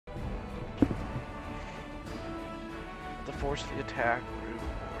force the attack through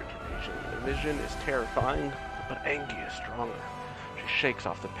origination. The vision is terrifying, but Angie is stronger. She shakes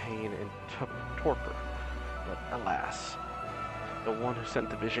off the pain and torpor. But alas, the one who sent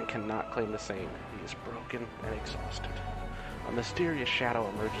the vision cannot claim the same. He is broken and exhausted. A mysterious shadow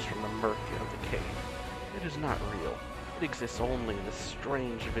emerges from the murk of the cave. It is not real. It exists only in this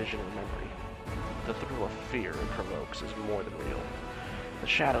strange vision or memory. The thrill of fear it provokes is more than real. The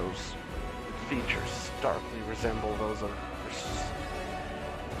shadow's features starkly resemble those of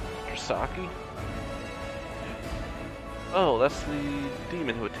Drasaki. Oh, that's the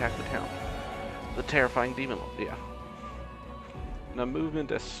demon who attacked the town. The terrifying demon, yeah. In a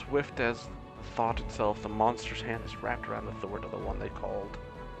movement as swift as the thought itself, the monster's hand is wrapped around the throat of the one they called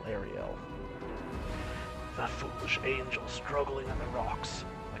Lariel. The foolish angel struggling on the rocks,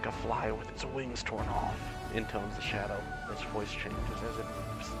 like a fly with its wings torn off, intones the shadow. Its voice changes as it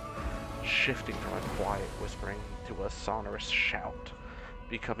moves, shifting from a quiet whispering to a sonorous shout,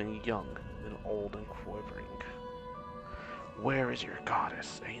 becoming young, then old and quivering. Where is your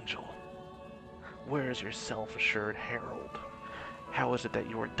goddess, angel? Where is your self-assured herald? How is it that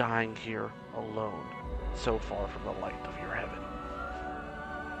you are dying here alone, so far from the light of your heaven?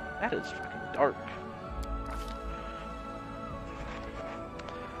 That is fucking dark.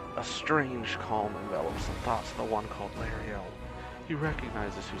 A strange calm envelops the thoughts of the one called Lariel. He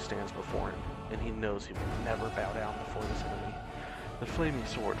recognizes who stands before him, and he knows he will never bow down before this enemy. The flaming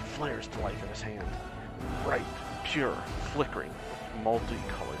sword flares to life in his hand, bright, pure, flickering, with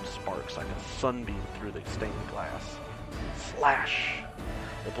multicolored sparks like a sunbeam through the stained glass. Slash!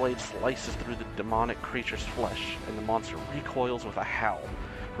 The blade slices through the demonic creature's flesh, and the monster recoils with a howl,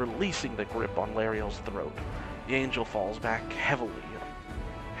 releasing the grip on Lariel's throat. The angel falls back heavily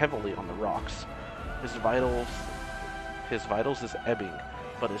on the rocks. His vitals is ebbing,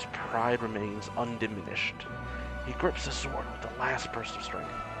 but his pride remains undiminished. He grips the sword with the last burst of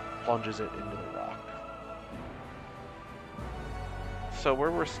strength, plunges it into the rock. So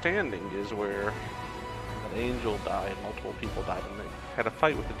where we're standing is where an angel died, multiple people died, and they had a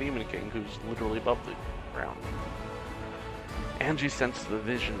fight with the Demon King, who's literally above the ground. Angie senses the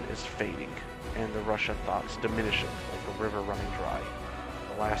vision is fading, and the rush of thoughts diminishing like a river running dry.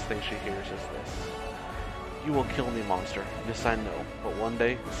 The last thing she hears is this. You will kill me, monster. This I know. But one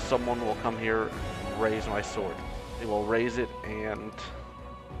day, someone will come here and raise my sword. They will raise it, and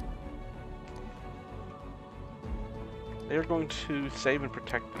they are going to save and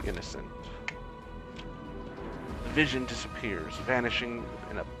protect the innocent. The vision disappears, vanishing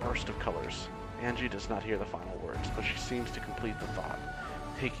in a burst of colors. Angie does not hear the final words, but she seems to complete the thought,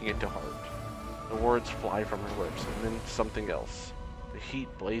 taking it to heart. The words fly from her lips, and then something else. The heat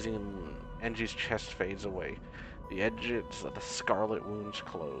blazing in Angie's chest fades away. The edges of the scarlet wounds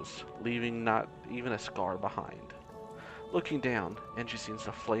close, leaving not even a scar behind. Looking down, Angie sees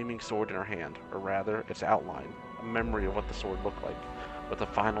the flaming sword in her hand, or rather, its outline, a memory of what the sword looked like. With a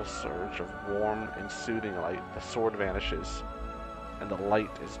final surge of warm and soothing light, the sword vanishes, and the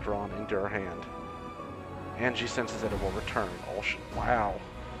light is drawn into her hand. Angie senses that it will return. All she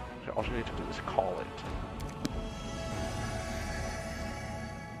needs to do is call it.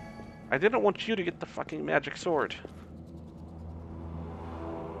 I didn't want you to get the fucking magic sword.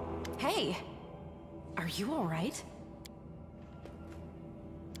 Hey! Are you alright?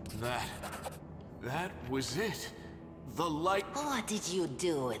 That was it. The light... What did you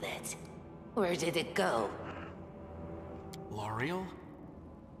do with it? Where did it go? Lariel?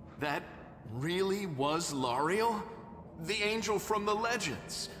 That really was Lariel? The angel from the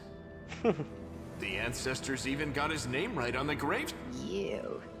legends. The ancestors even got his name right on the grave.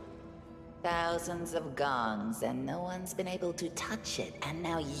 You. Thousands of gongs and no one's been able to touch it, and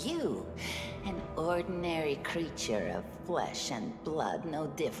now you, an ordinary creature of flesh and blood no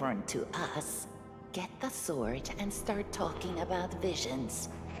different to us, get the sword and start talking about visions.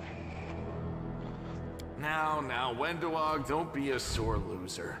 Now, Wendoag, don't be a sore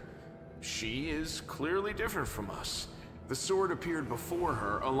loser. She is clearly different from us. The sword appeared before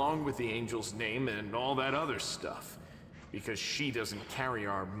her, along with the angel's name and all that other stuff. Because she doesn't carry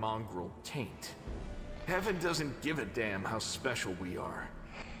our mongrel taint. Heaven doesn't give a damn how special we are.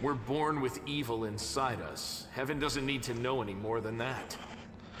 We're born with evil inside us. Heaven doesn't need to know any more than that.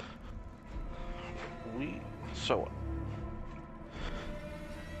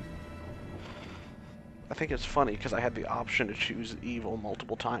 I think it's funny because I had the option to choose evil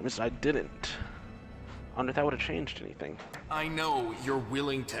multiple times. I didn't. I wonder if that would have changed anything. I know you're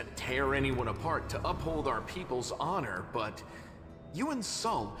willing to tear anyone apart to uphold our people's honor, but you and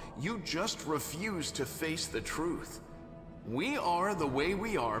Sol, you just refuse to face the truth. We are the way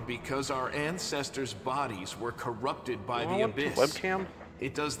we are because our ancestors' bodies were corrupted by the abyss. Webcam?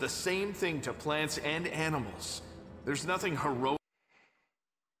 It does the same thing to plants and animals. There's nothing heroic.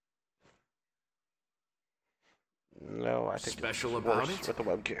 No, I think special it's about worse it. with the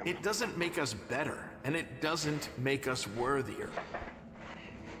webcam. It doesn't make us better, and it doesn't make us worthier.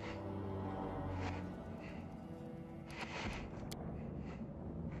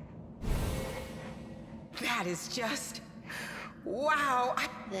 That is just... wow!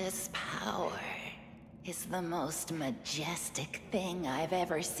 This power is the most majestic thing I've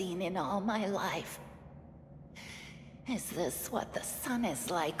ever seen in all my life. Is this what the sun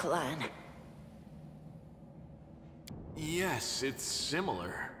is like, Lan? Yes, it's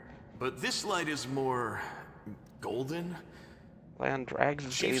similar. But this light is more... golden? Lan drags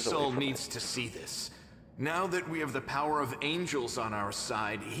his Chief gaze away Soul from needs to see this. Now that we have the power of angels on our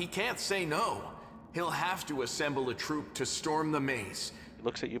side, he can't say no. He'll have to assemble a troop to storm the maze. He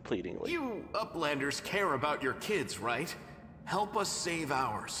looks at you pleadingly. You Uplanders care about your kids, right? Help us save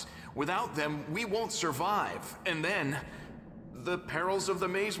ours. Without them, we won't survive. And then, the perils of the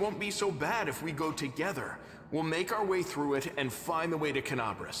maze won't be so bad if we go together. We'll make our way through it and find the way to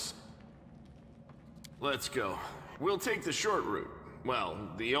Kenabres. Let's go. We'll take the short route. Well,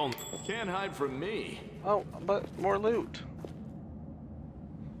 the only... Can't hide from me. Oh, but more loot.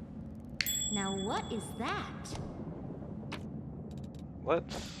 Now what is that?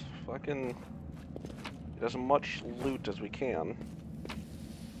 Let's fucking get as much loot as we can.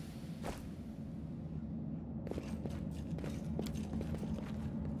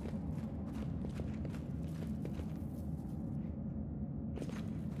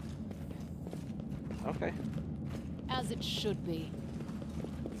 Okay. As it should be.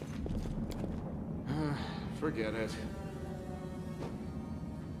 Forget it.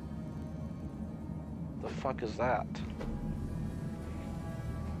 The fuck is that?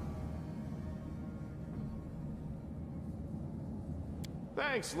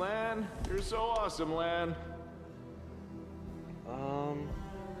 Thanks, Lan. You're so awesome, Lan.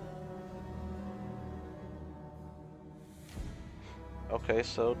 Okay,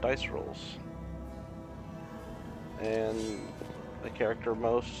 so dice rolls. And the character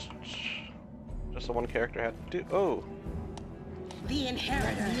just the one character had to do. Oh! The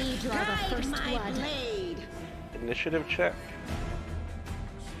Inheritor! Me draw the Guide first my blood. blade! Initiative check.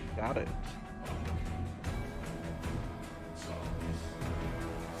 Got it.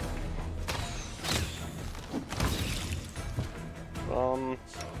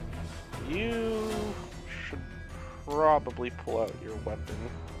 You should probably pull out your weapon.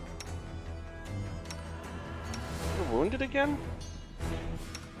 You're wounded again?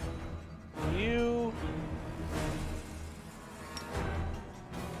 You...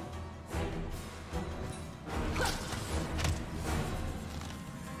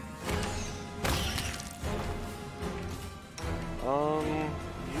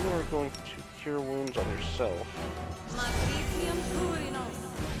 you are going to cure wounds on yourself.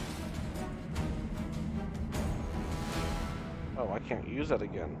 Oh, I can't use that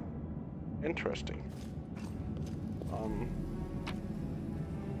again. Interesting.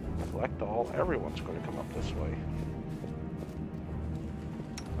 Select all. Everyone's going to come up this way.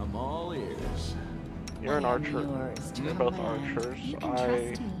 I'm all ears. You're an I am archer. yours to You're both command. archers. You can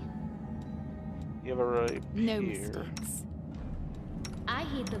trust me. Give a rapier. No mistakes. I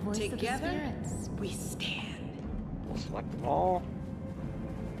heed the voice Together, of the spirits. we stand. We'll select them all.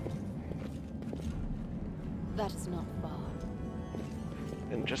 That is not far.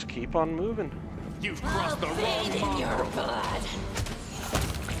 And just keep on moving. You've crossed the wrong Bathe in your mongrel. blood.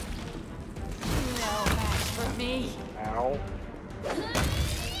 No match for me. Ow.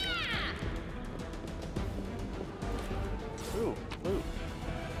 Ooh, loot.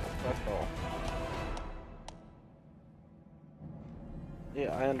 That's all.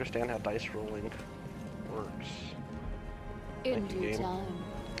 Yeah, I understand how dice rolling works. In Thank you, due game. time.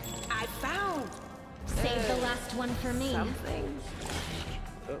 I found Save the last one for me. something.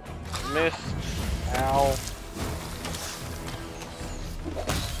 Oh, missed. Ow.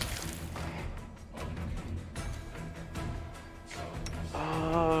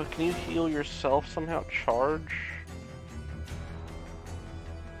 Can you heal yourself somehow? Charge?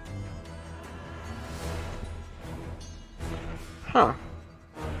 Huh.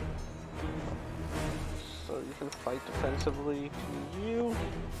 So you can fight defensively. Can you?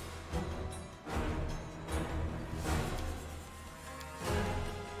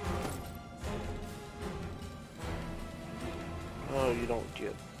 Oh, you don't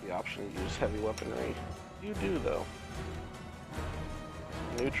get the option to use heavy weaponry. You do, though.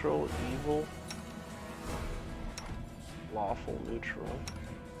 Neutral, evil. lawful neutral.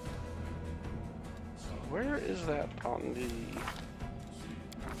 Where is that on the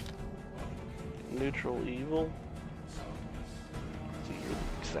neutral evil? See, you're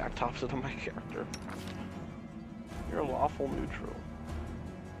the exact opposite of my character. You're a lawful neutral.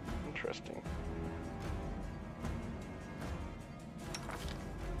 Interesting.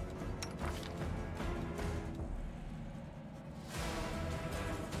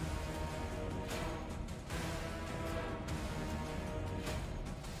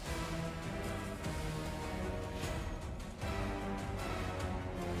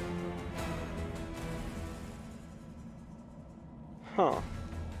 Huh.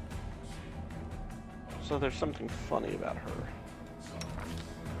 So there's something funny about her.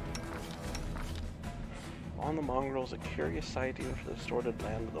 On the mongrels, a curious sight even for the distorted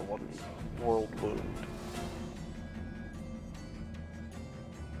land of the one world wound.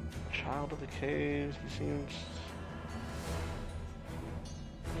 Child of the caves, he seems...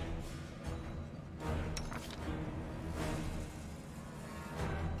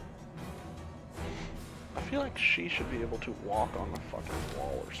 I feel like she should be able to walk on the fucking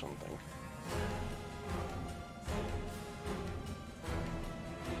wall or something.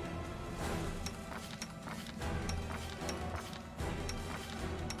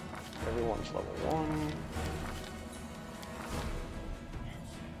 Everyone's level 1.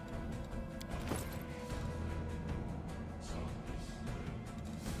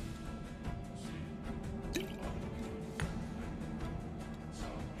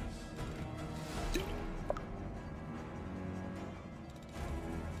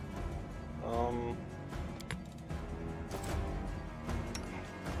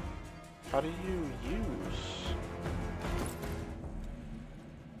 How do you use?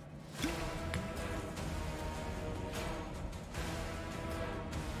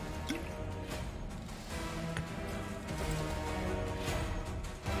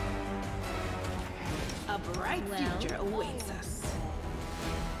 A bright future awaits us.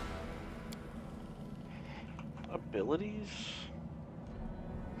 Abilities?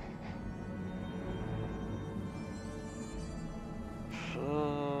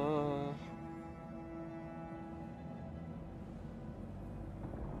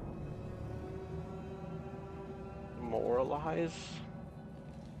 Moralize?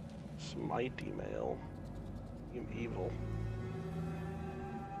 Smite email. Evil.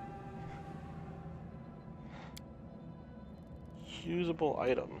 Usable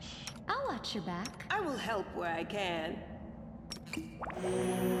items. I'll watch your back. I will help where I can.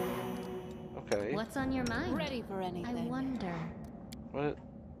 Okay. What's on your mind? Ready for anything. I wonder. What?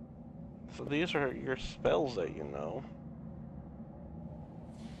 So these are your spells that you know.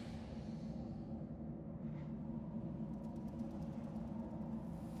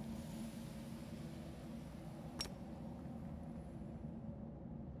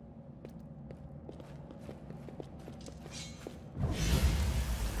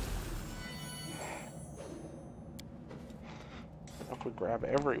 If we grab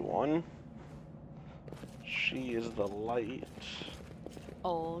everyone, she is the light.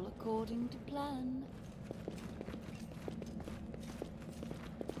 All according to plan.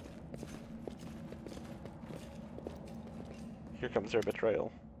 Here comes their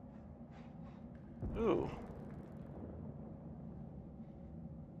betrayal. Ooh.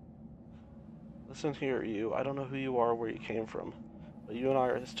 Listen here, you. I don't know who you are or where you came from, but you and I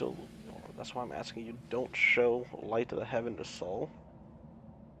are still... That's why I'm asking you, don't show light of the heaven to Sol.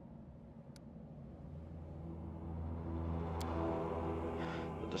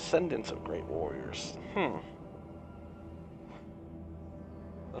 The descendants of great warriors.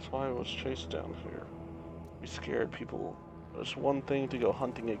 That's why I was chased down here. We scared people. It's one thing to go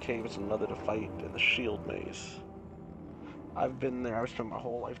hunting in caves, another to fight in the shield maze. I've been there. I've spent my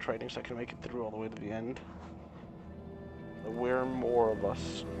whole life training so I can make it through all the way to the end. There were more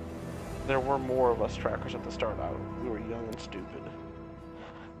of us trackers at the start out. We were young and stupid.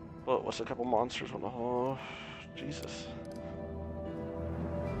 But it was a couple monsters when oh, Jesus.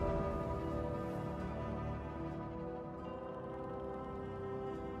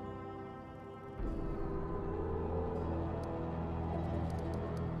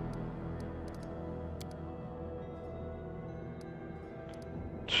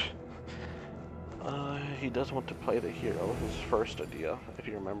 He does want to play the hero. His first idea, if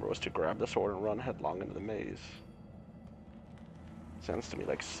you remember, was to grab the sword and run headlong into the maze. Sounds to me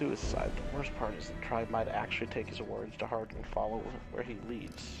like suicide. The worst part is the tribe might actually take his words to heart and follow where he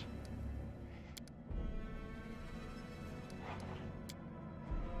leads.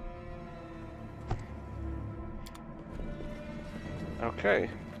 Okay.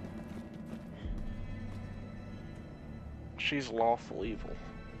 She's lawful evil.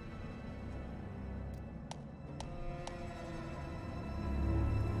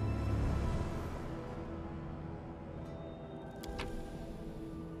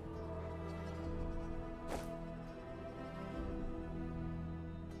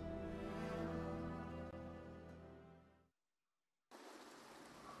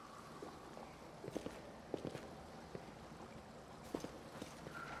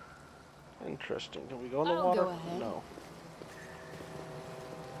 Interesting. Can we go in the I'll water? go ahead. No.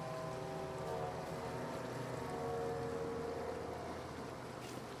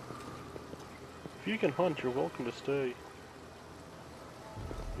 If you can hunt, you're welcome to stay.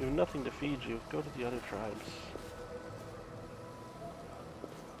 You have nothing to feed you. Go to the other tribes.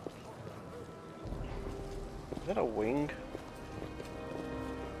 Is that a wing?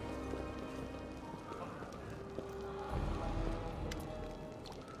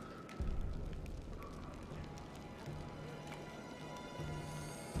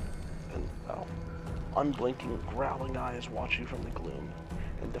 Unblinking, growling eyes watch you from the gloom,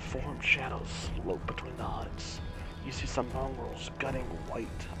 and deformed shadows float between the huts. You see some mongrels gutting white,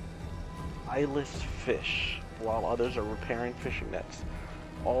 eyeless fish, while others are repairing fishing nets.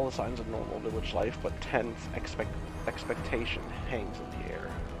 All the signs of normal village life, but tense expectation hangs in the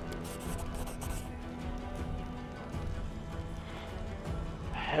air.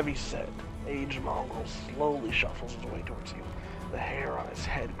 Heavy-set, aged mongrel slowly shuffles his way towards you. The hair on his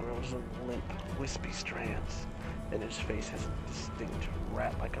head grows in limp, wispy strands, and his face has a distinct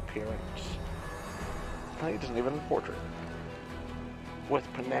rat-like appearance. He doesn't even have a portrait.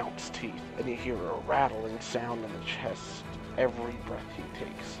 With pronounced teeth, and you hear a rattling sound in the chest every breath he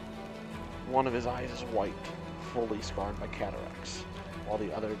takes. One of his eyes is white, fully scarred by cataracts, while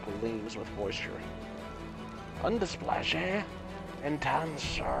the other gleams with moisture. Undisplash, eh? And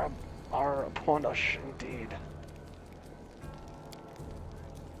times are upon us indeed.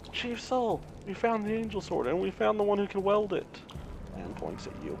 Chief Soul, we found the Angel Sword, and we found the one who can weld it. Anne points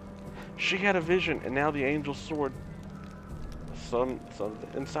at you. She had a vision, and now the Angel Sword,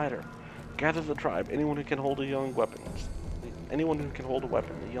 inside her. Gather the tribe, anyone who can hold a young weapon. Anyone who can hold a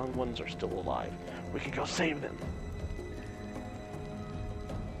weapon, the young ones are still alive. We can go save them.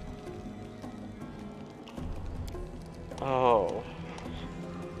 Oh.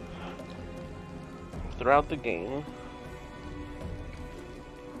 Throughout the game,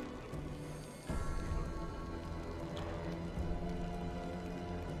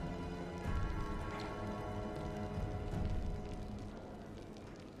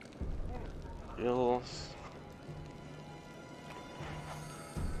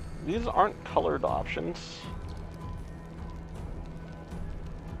 these aren't colored options.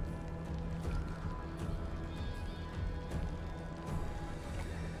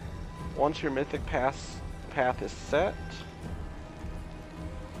 Once your mythic path is set,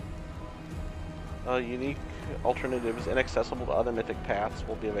 unique alternatives inaccessible to other mythic paths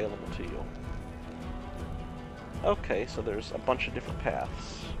will be available to you. Okay, so there's a bunch of different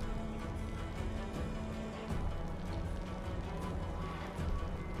paths.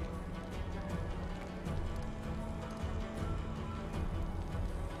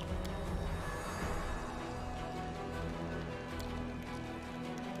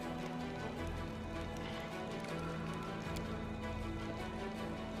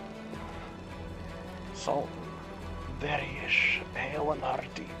 Sultan, berryish, pale and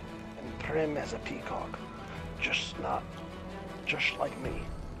hearty, and prim as a peacock. Just like me.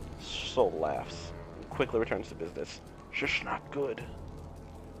 Soul laughs, and quickly returns to business. Just not good.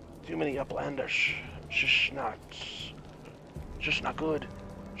 Too many uplanders. Just not good.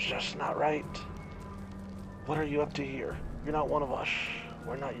 Just not right. What are you up to here? You're not one of us.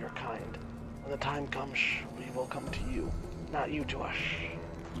 We're not your kind. When the time comes, we will come to you, not you to us.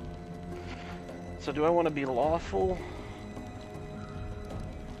 So do I want to be lawful?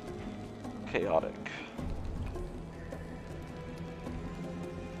 Chaotic.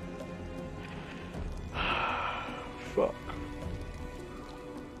 Fuck.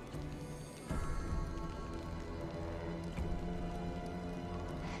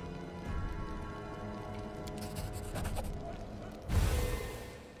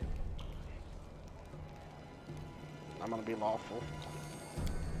 I'm gonna be lawful.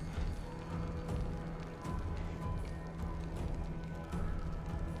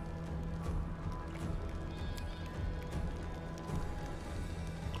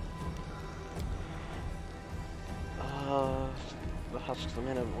 The husks, the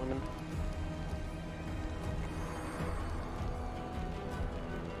men and women.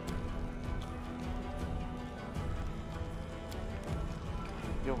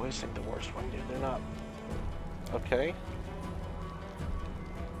 You always think the worst one, dude. They're not. Okay.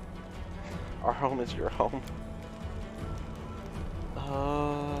 Our home is your home.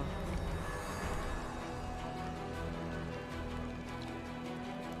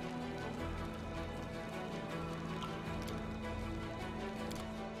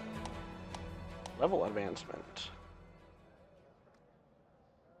 Level advancement.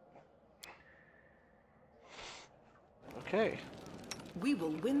 Okay. We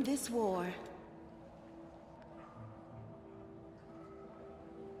will win this war.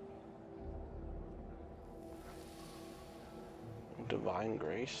 Divine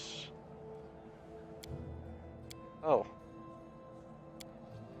Grace. Oh.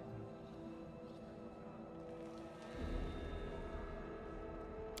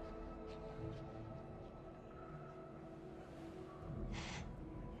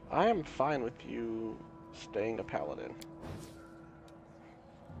 I am fine with you staying a paladin.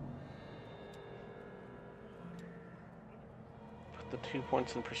 Put the 2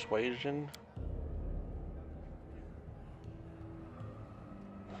 points in persuasion.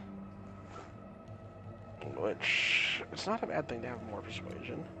 Which, it's not a bad thing to have more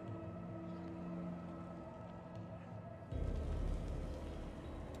persuasion.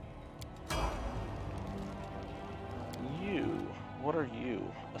 You, what are you?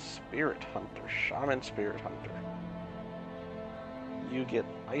 A spirit hunter, shaman spirit hunter. You get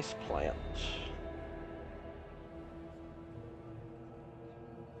ice plant.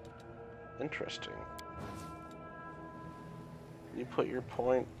 Interesting. You put your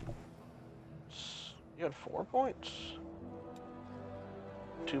point. You had 4 points.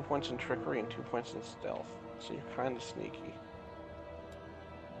 2 points in trickery and 2 points in stealth. So you're kind of sneaky.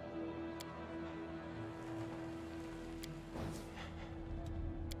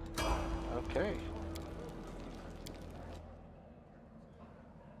 Okay.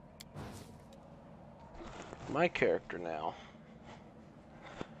 My character now.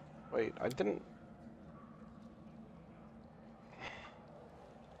 Wait, I didn't...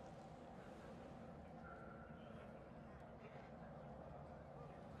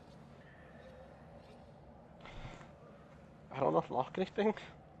 I don't unlock anything?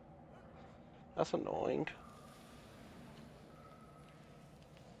 That's annoying.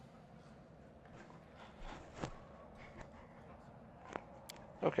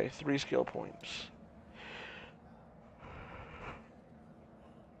 Okay, 3 skill points.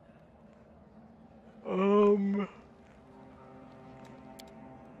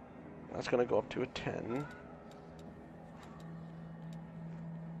 That's gonna go up to a 10.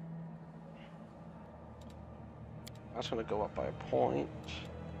 That's gonna go up by a point.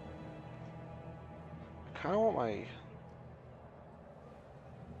 I kinda want my...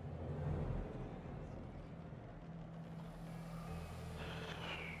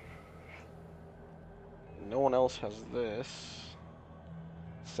 No one else has this.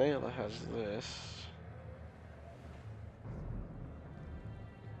 Sayla has this.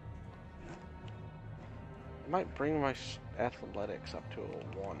 I might bring my athletics up to a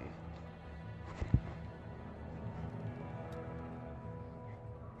 1.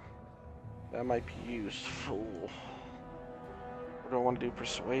 That might be useful. Or do I want to do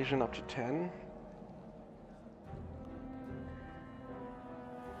persuasion up to 10?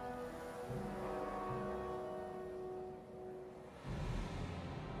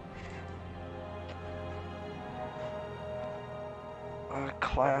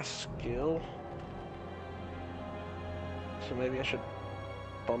 Class skill. So maybe I should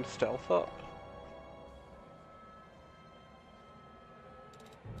bump stealth up.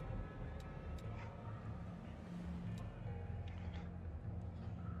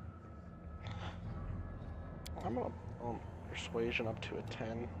 I'm gonna bump persuasion up to a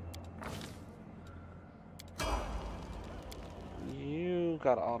 10. You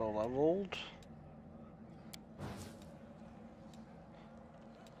got auto leveled.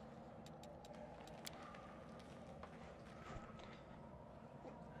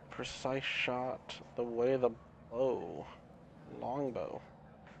 Precise shot, the way the bow, longbow.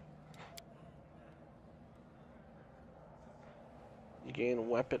 You gain a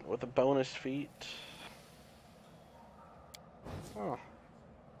weapon with a bonus feat. Oh.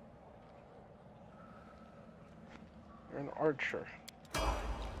 You're an archer.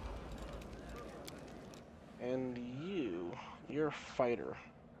 And you're a fighter.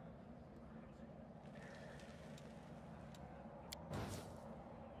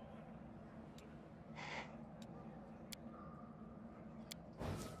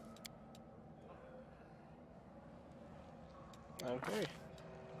 Okay.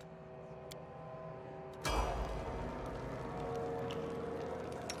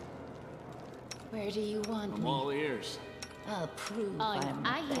 Where do you want I'm me? all ears. I'll prove I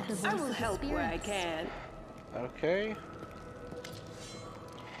I'm hear the best. I voice will of the help where I spirits. can. Okay.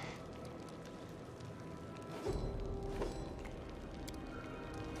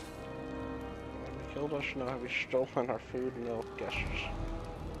 Have we killed us? No. Have we stolen our food? No. Guesses.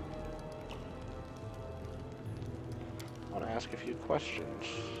 I want to ask a few questions.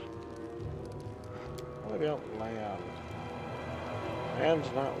 What about Lan?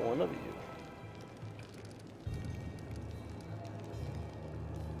 Lan's not one of you.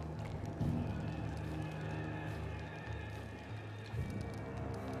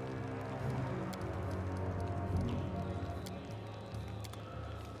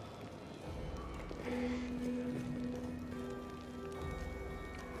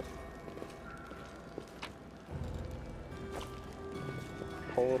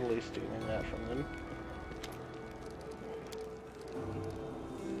 Totally stealing that from them.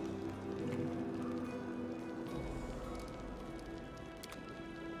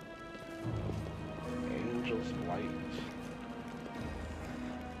 Angel's Light.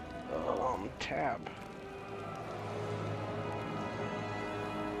 Tab.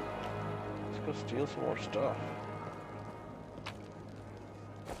 Let's go steal some more stuff.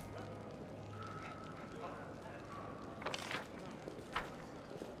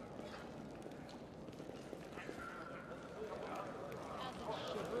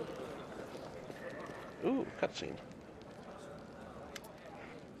 Ooh, cutscene.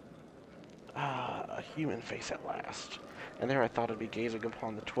 Ah, a human face at last. And there I thought I'd be gazing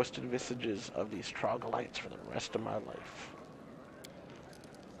upon the twisted visages of these troglodytes for the rest of my life.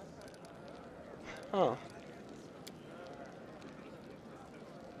 Huh.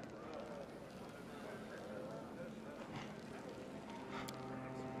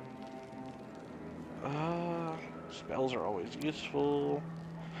 Spells are always useful.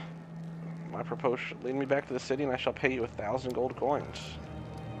 My proposal should lead me back to the city and I shall pay you 1,000 gold coins.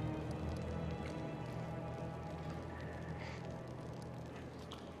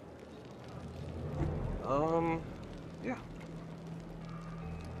 Yeah.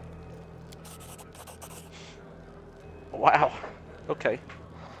 Wow. Okay.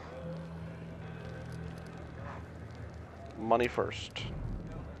 Money first.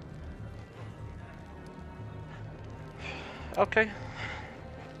 Okay.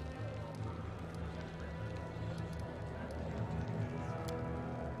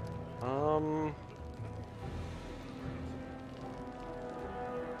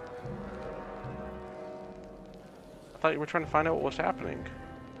 I thought you were trying to find out what was happening.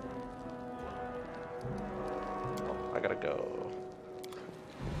 Oh, I gotta go.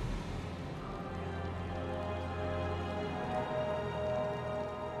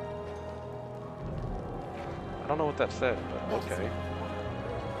 I don't know what that said, but okay.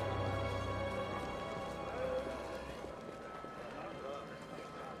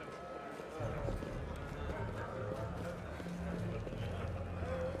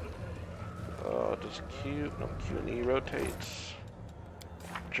 Does Q? No, Q and E rotates.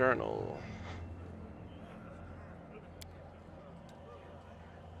 Journal.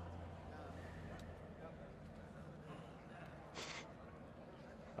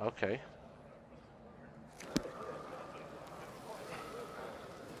 Okay.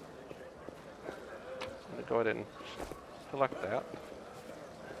 I'm gonna go ahead and select that.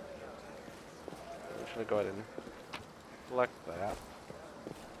 I'm just gonna go ahead and select that.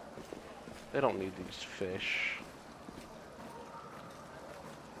 They don't need these fish.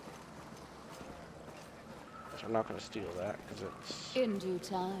 So I'm not gonna steal that because it's In due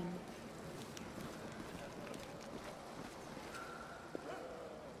time.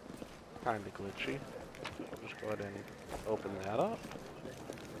 kinda glitchy. I'll just go ahead and open that up.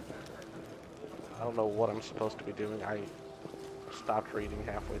 I don't know what I'm supposed to be doing. I stopped reading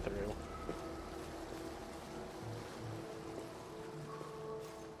halfway through.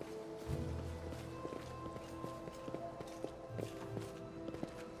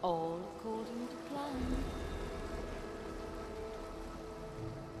 All according to plan.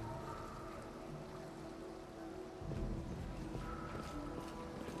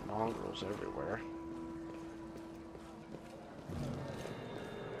 Mongrels everywhere.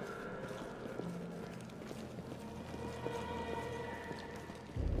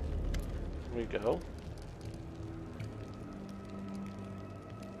 Here we go.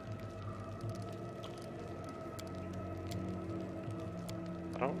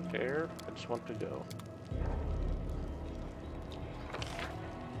 I don't care. I just want to go.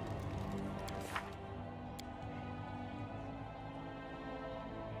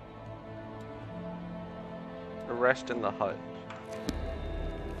 Rest in the hut.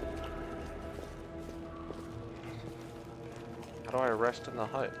 How do I rest in the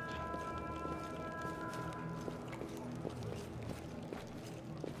hut?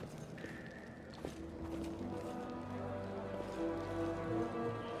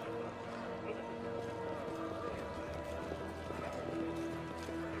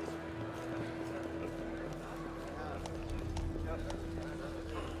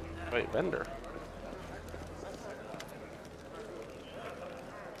 Wait, vendor.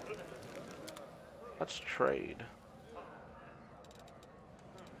 Let's trade.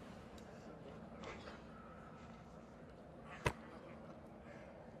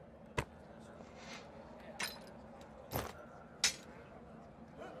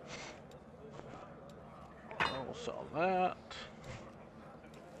 We'll sell that.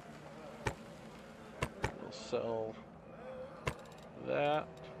 We'll sell that.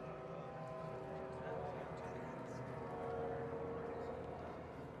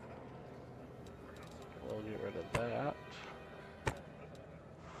 We'll get rid of that.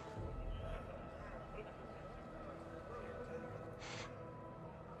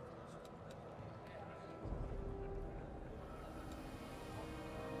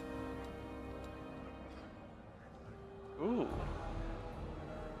 Ooh.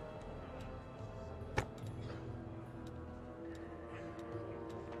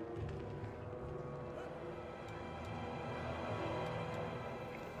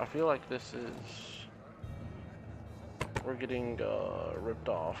 I feel like this is... We're getting ripped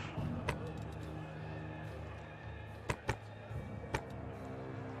off.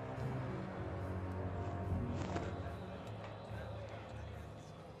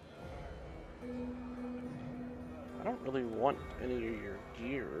 I don't really want any of your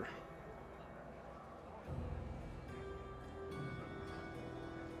gear.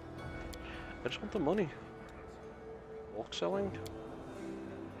 I just want the money. Bulk selling?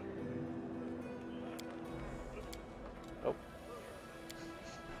 Oh.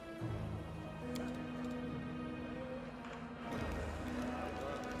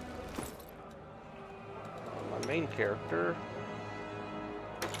 My main character.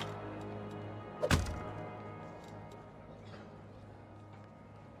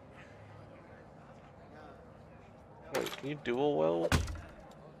 Wait, can you dual weld?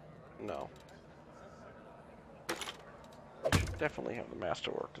 No. I should definitely have the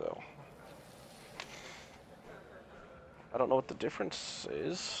masterwork though. I don't know what the difference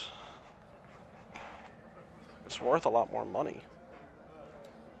is. It's worth a lot more money.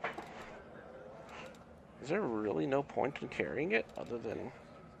 Is there really no point in carrying it other than it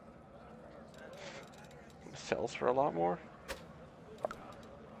sells for a lot more?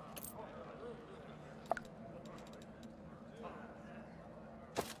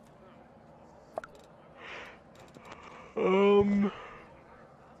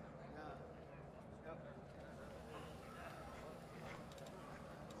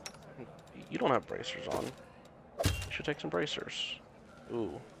 You don't have bracers on. You should take some bracers.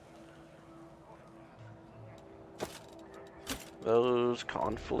 Ooh. Those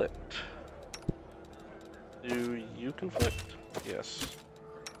conflict. Do you conflict? Yes.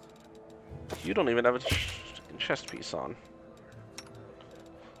 You don't even have a chest piece on.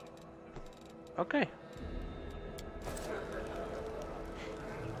 Okay.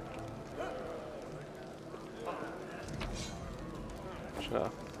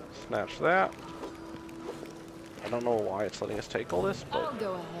 Snatch that. I don't know why it's letting us take all this, but... I'll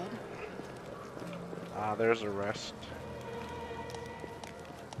go ahead. Ah, there's a rest.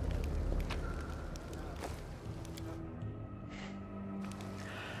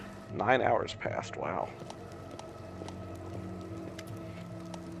 Nine hours passed, wow.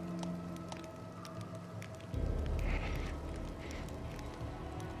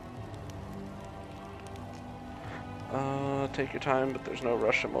 Take your time, but there's no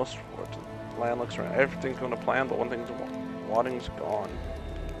rush at most. Land looks around. Everything's going to plan, but one thing's wadding's gone.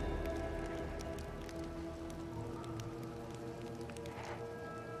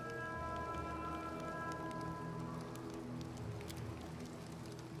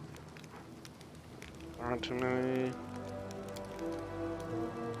 There aren't too many.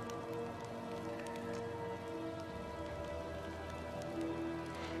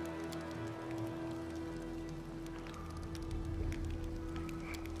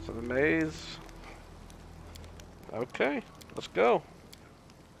 So the maze. Okay, let's go.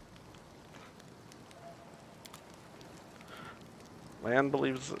 Land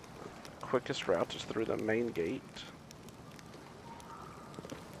believes the quickest route is through the main gate.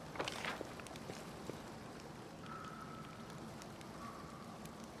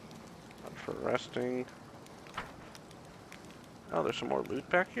 Not for resting. Oh, there's some more loot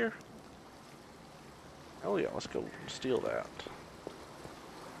back here? Oh yeah, let's go steal that.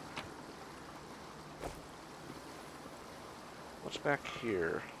 What's back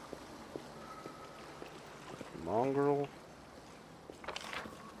here? Mongrel.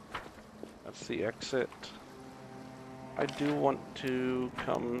 That's the exit. I do want to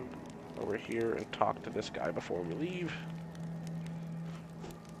come over here and talk to this guy before we leave.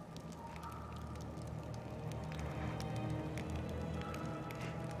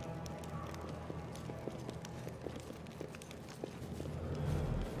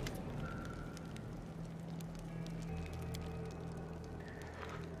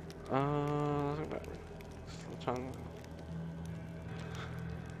 Tongue.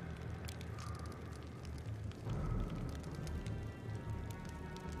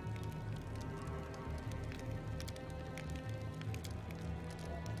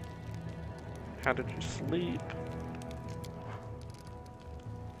 How did you sleep?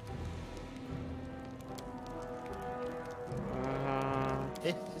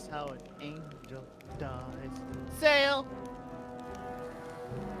 This is how an angel dies. Sail!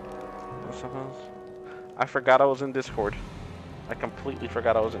 I suppose. I forgot I was in Discord. I completely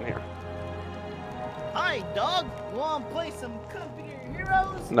forgot I was in here. Hi, dog! Wanna play some Company of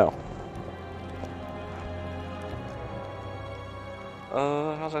Heroes? No.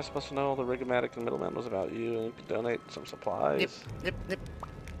 How's I supposed to know the Rigomatic and Middleman was about you and could donate some supplies? Nip, nip, nip.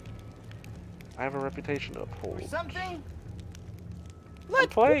 I have a reputation to uphold. Or something? I'm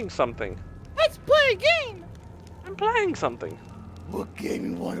playing something. Let's play a game! I'm playing something. What game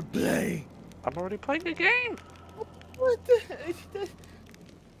you wanna play? I'm already playing a game. What the?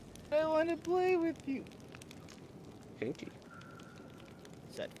 I wanna play with you. Kinky.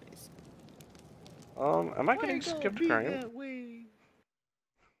 Sad face. Am I getting skipped current?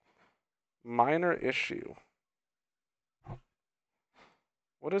 Minor issue.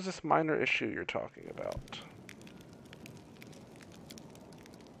 What is this minor issue you're talking about?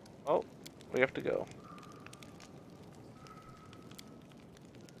 Oh, we have to go.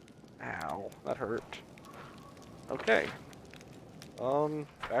 Ow, that hurt. Okay.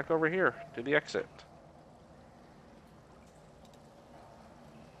 Back over here to the exit.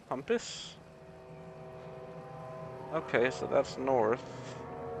 Compass? Okay, so that's north.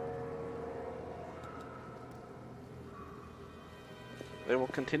 They will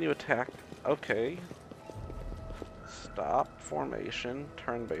continue attack. Okay. Stop formation,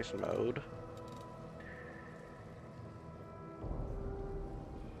 turn-based mode.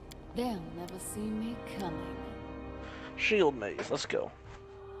 They'll never see me coming. Shield maze, let's go.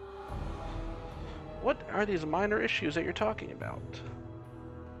 What are these minor issues that you're talking about?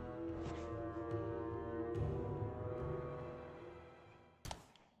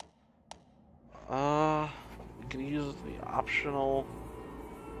 We can use the optional.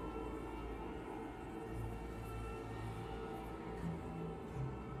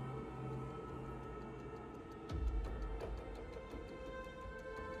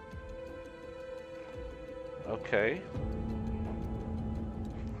 Okay.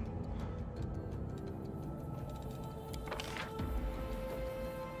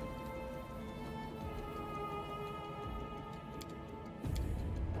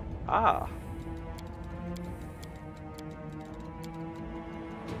 Ah.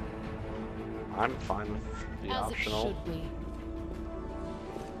 I'm fine with the As optional. it should be.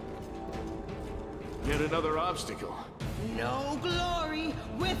 Yet another obstacle. No glory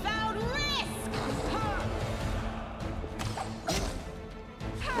without risk!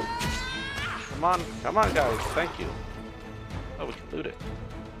 Come on, guys. Thank you. Oh, we can loot it.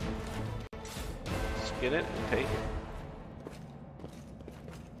 Skin it and take it.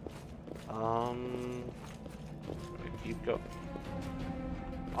 Keep going.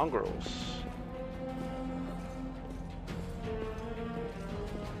 Mongrels.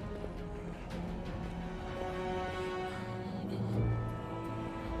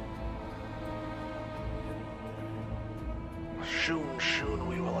 Soon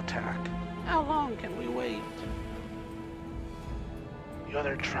we will attack. How long can we wait? The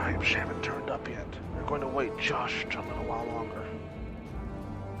other tribes haven't turned up yet. We're going to wait just a little while longer.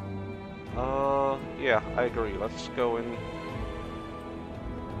 Yeah, I agree. Let's go in.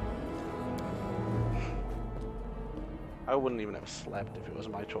 I wouldn't even have slept if it was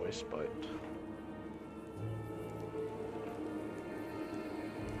my choice, but...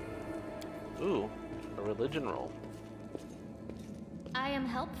 Ooh, a religion roll. I am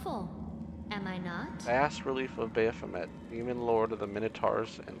helpful, am I not? Vast relief of Baphomet, demon lord of the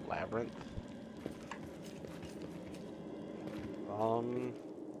Minotaurs and Labyrinth.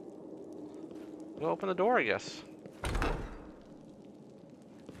 We'll open the door, I guess.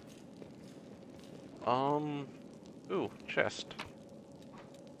 Ooh, chest.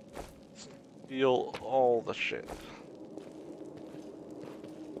 Steal all the shit.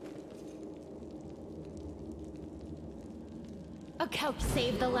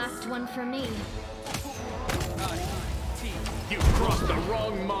 Save the last one for me. You crossed the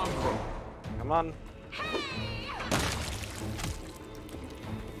wrong mongrel. Come on.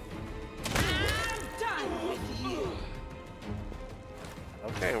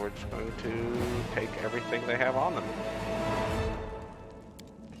 Okay, we're just going to take everything they have on them.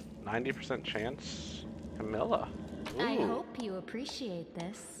 90% chance. Camilla. Ooh. I hope you appreciate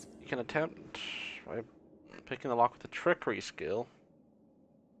this. You can attempt by picking the lock with the trickery skill.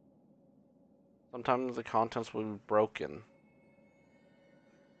 Sometimes the contents will be broken.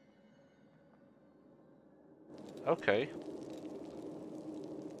 Okay.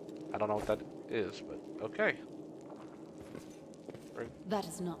 I don't know what that is, but okay. That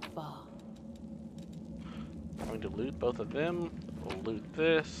is not far. I'm going to loot both of them. We'll loot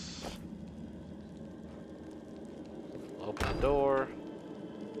this. We'll open the door.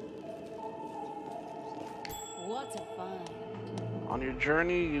 What a find. On your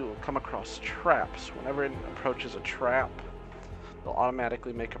journey, you will come across traps. Whenever it approaches a trap, they'll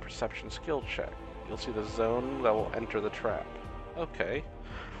automatically make a perception skill check. You'll see the zone that will enter the trap. Okay.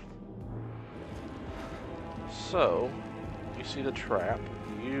 So, you see the trap.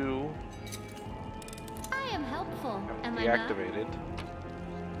 You I am helpful. have Am I not? deactivated.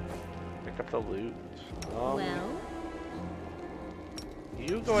 Pick up the loot. Well,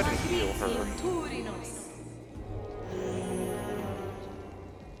 You go ahead and heal her.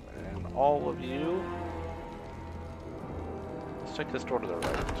 And all of you. Let's take this door to the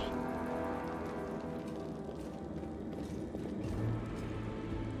right.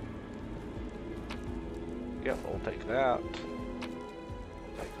 Yep, we'll take that.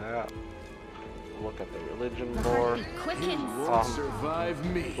 Take that. Look at the religion the door. heartbeat quickens. Won't survive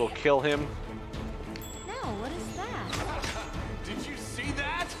me. We'll kill him. No, what is that? Did you see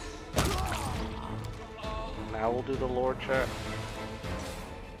that? Now we'll do the lore check.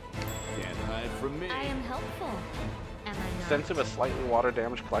 Can't hide from me. I am helpful. Am I not? Extensive but slightly water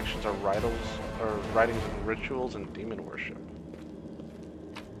damaged collections of writings and rituals and demon worship.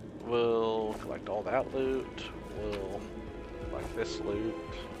 We'll collect all that loot. We'll collect this loot.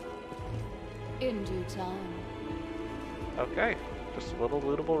 In due time. Okay, just a little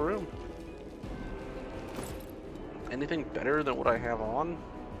lootable room. Anything better than what I have on?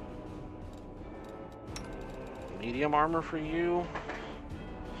 Medium armor for you.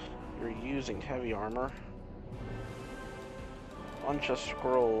 You're using heavy armor. Bunch of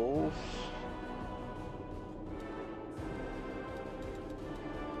scrolls.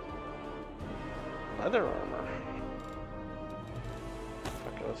 Leather armor.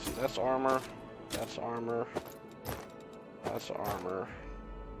 Okay, let's see. That's armor. That's armor. That's armor.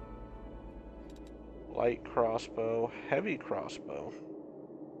 Light crossbow. Heavy crossbow.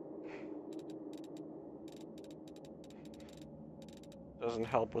 Doesn't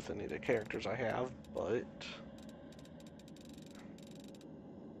help with any of the characters I have, but...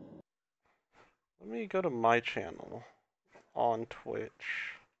 Let me go to my channel on Twitch.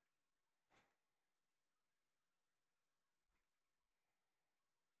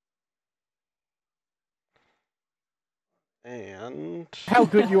 And how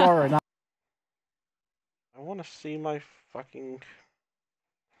good you are or not. I want to see my fucking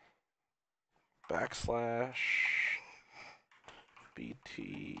 /BT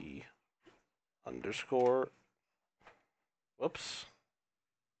 _ whoops.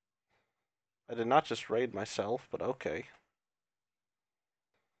 I did not just raid myself, but okay.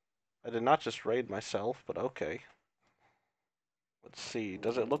 I did not just raid myself, but okay. Let's see,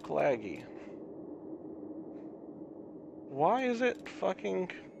 does it look laggy? Why is it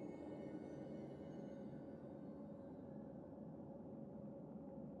fucking...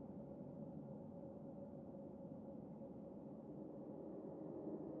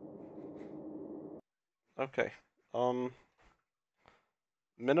 Okay,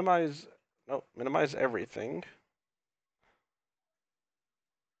 minimize everything.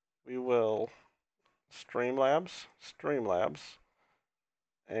 We will Streamlabs,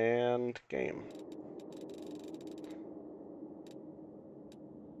 and game.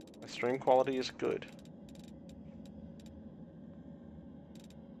 My stream quality is good.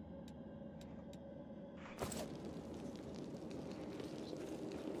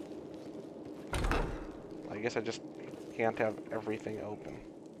 I guess I just can't have everything open.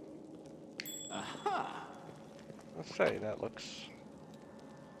 Aha! Let's say that looks...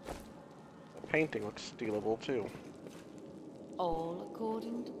 The painting looks stealable too. All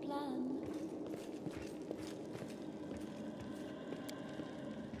according to plan.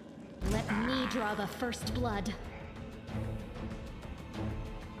 Let me draw the first blood.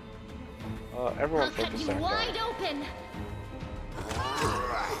 Everyone I'll cut focus you that guy. wide open.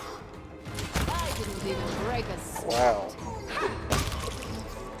 I didn't even break a sweat. Wow.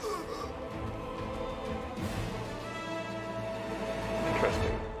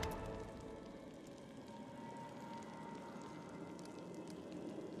 Interesting.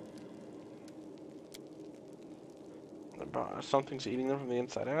 Something's eating them from the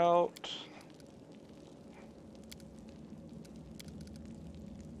inside out.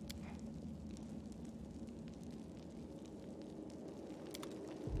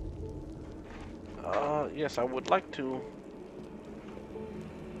 Yes, I would like to.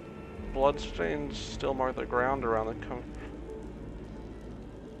 Bloodstains still mark the ground around the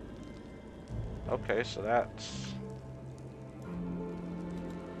Okay, so that's...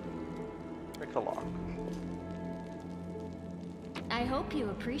 Pick a lock. I hope you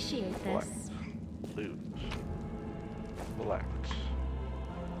appreciate this. Loot. Select.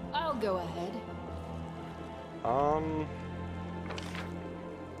 I'll go ahead.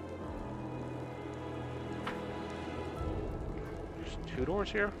 There's 2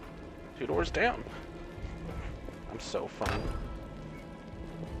 doors here? 2 doors down. I'm so fun.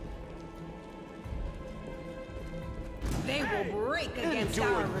 They will break against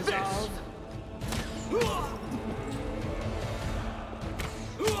our resolve.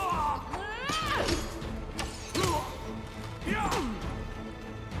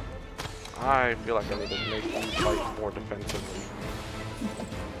 I feel like I need to make them fight more defensively.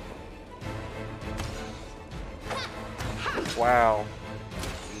 Wow.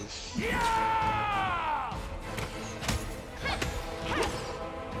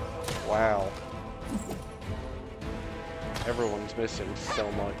 Wow. Everyone's missing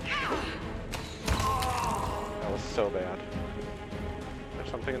so much. That was so bad.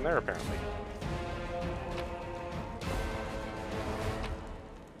 There's something in there apparently.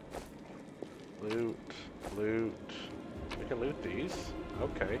 Loot, loot. We can loot these.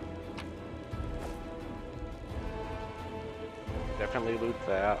 Okay. Definitely loot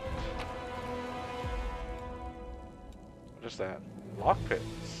that. What is that?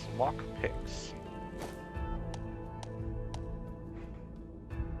 Lockpicks. Lockpicks.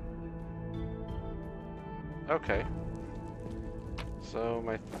 Okay. So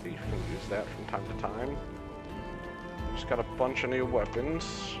my thief can use that from time to time. Just got a bunch of new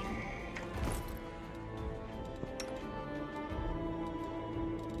weapons.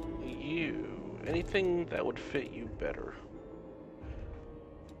 Anything that would fit you better.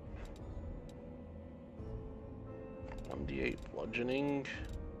 1d8 bludgeoning.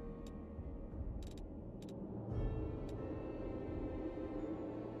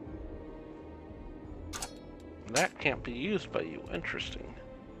 That can't be used by you. Interesting.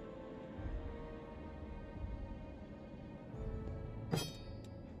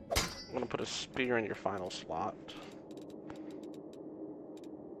 I'm gonna put a spear in your final slot.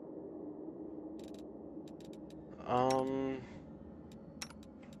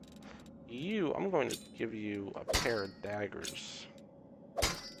 I'm going to give you a pair of daggers. A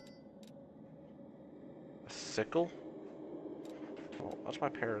sickle? Oh, that's my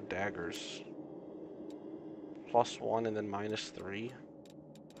pair of daggers. +1 and then -3.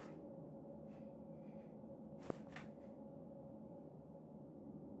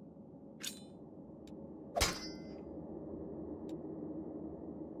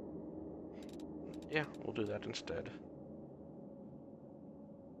 Yeah, we'll do that instead.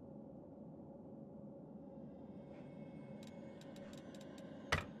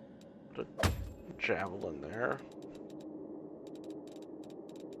 Put a javelin there.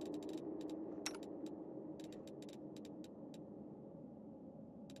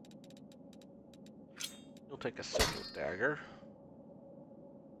 You'll take a second dagger.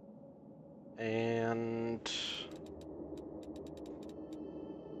 And...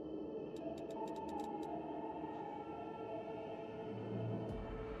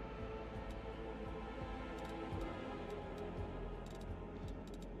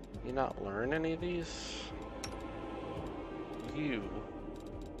 you not learn any of these? You.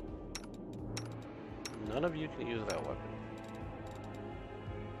 None of you can use that weapon.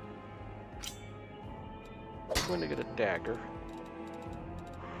 I'm going to get a dagger.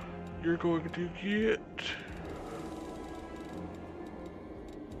 You're going to get...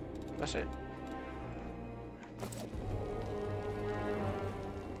 that's it.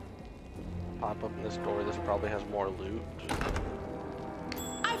 Pop up in this door. This probably has more loot.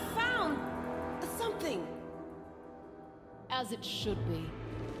 I found something. As it should be.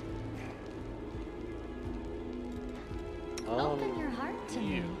 Open your heart to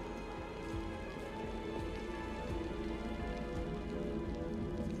me.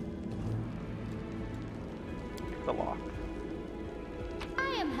 The lock.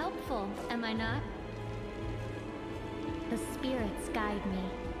 helpful, am I not? The spirits guide me.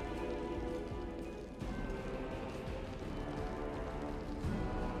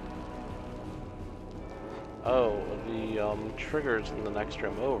 Oh, the triggers in the next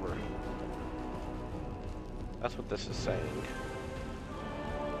room over. That's what this is saying.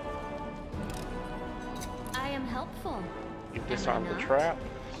 I am helpful. You Am I disarmed the not? trap,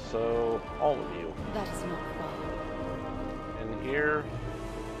 so all of you. That is not fair. In here.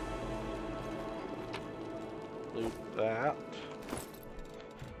 Loot that.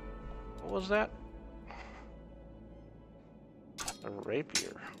 What was that? A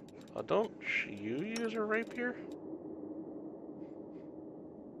rapier. Don't you use a rapier?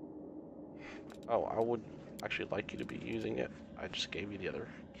 Oh, I would actually like you to be using it. I just gave you the other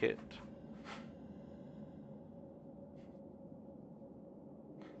kit.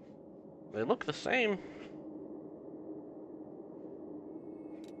 They look the same.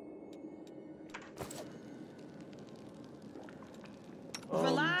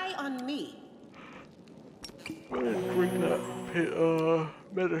 Rely on me. I'm gonna drink that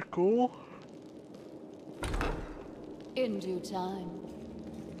medical. In due time.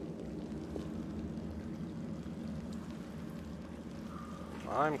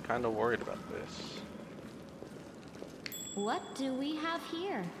 I'm kind of worried about this. What do we have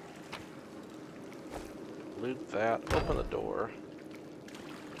here? Loot that. Open the door.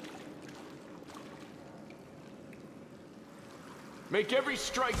 Make every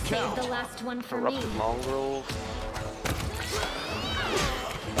strike Save count. the last one for me. Corrupted mongrels.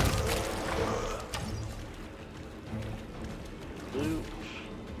 Loot.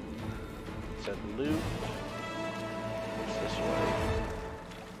 It said loot. What's this way?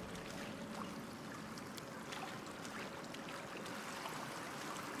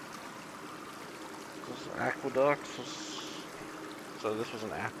 This is aqueduct. So this was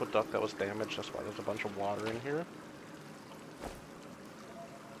an aqueduct that was damaged. That's why there's a bunch of water in here.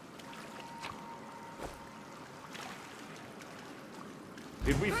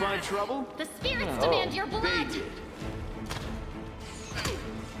 Did we find trouble? The spirits Oh, demand your blood! They did.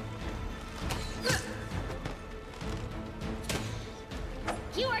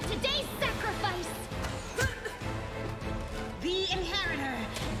 You are today's sacrifice! The Inheritor,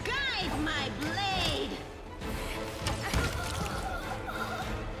 guide my blade.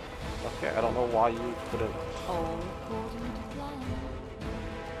 Okay, I don't know why you couldn't. All according to plan.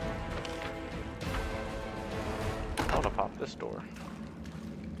 I want to pop this door.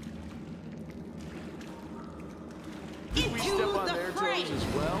 Did we Into step on the their fray. toes as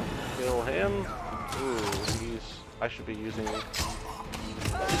well? Kill him. Ooh, he's. I should be using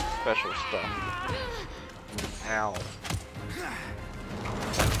special stuff. Ow.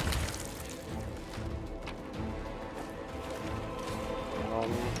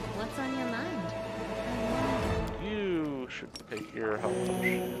 What's on your mind? You should take your health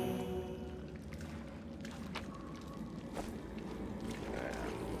potion.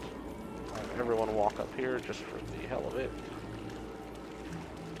 And have everyone walk up here just for the hell of it.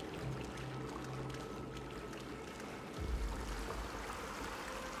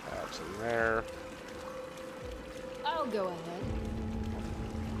 That's in there. I'll go ahead.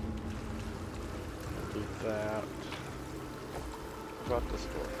 Do that. What about this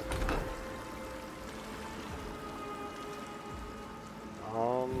door?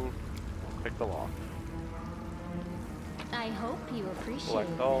 Pick the lock. I hope you appreciate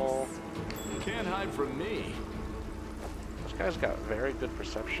Select all. this. Can't hide from me. This guy's got very good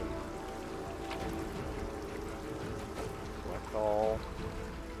perception. Select all.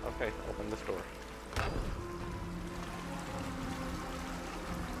 Okay, open this door.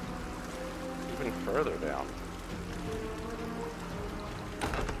 Even further down.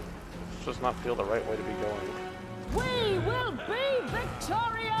 This does not feel the right way to be going. We will be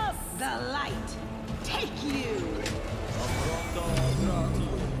victorious! The light, take you.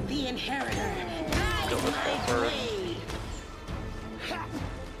 The Inheritor, guide Kill this guy my first. blade.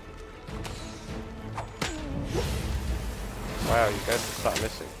 Wow, you guys just stop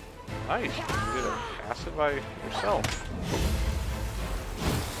missing. Nice, you did an acid by yourself.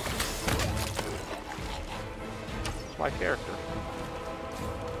 It's my character.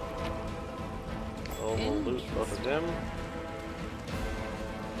 So we'll lose both of them.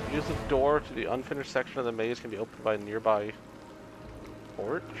 Use the door to the unfinished section of the maze can be opened by a nearby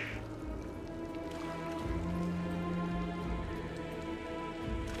porch.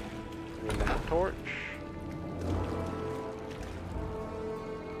 I mean that torch.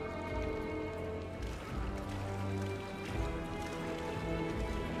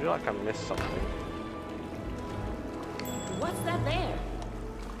 I feel like I missed something. What's that there?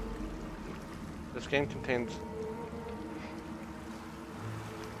 This game contains...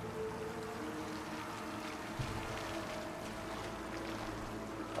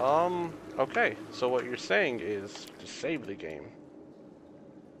 Okay, so what you're saying is to save the game.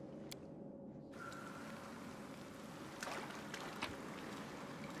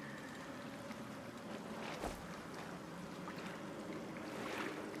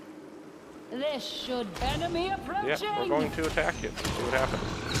 This should enemy approaching. Yep, we're going to attack it. See what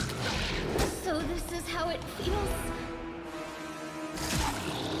happens. So this is how it feels.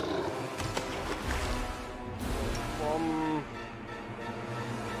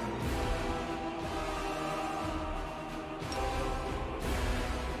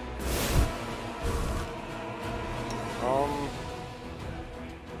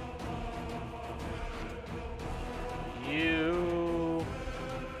 You...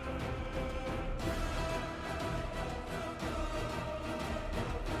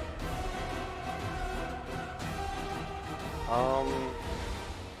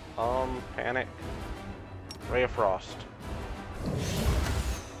 Panic. Ray of Frost.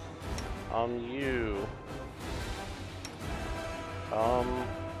 You.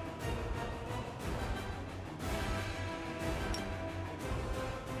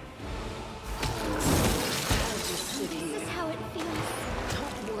 This is how it feels.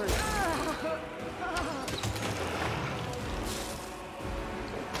 Don't worry.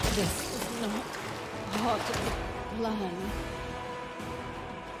 This is not part of the plan.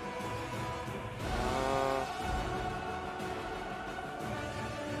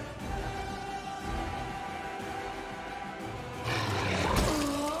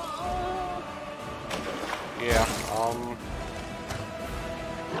 Yeah,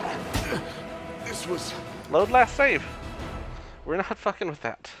 This was... load last save. We're not fucking with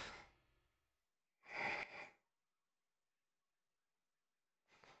that.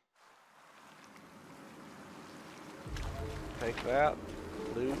 Take that,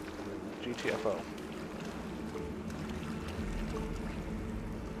 loot, and GTFO.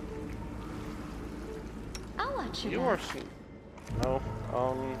 I'll watch your You back. are no,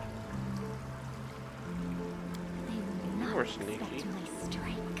 They will you not are expect sneaky. my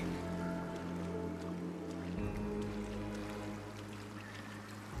strike.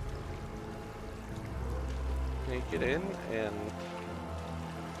 Sneak it in and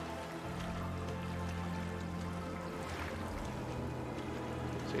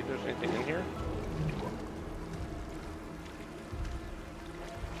see if there's anything in here.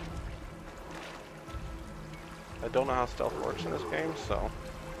 I don't know how stealth works in this game, so.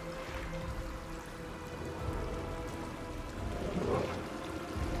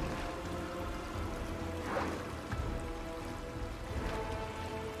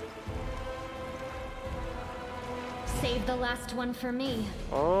 Save the last one for me.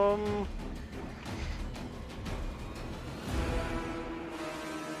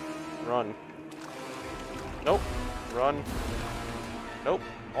 Run. Nope. Run. Nope.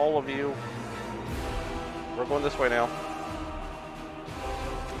 All of you. We're going this way now.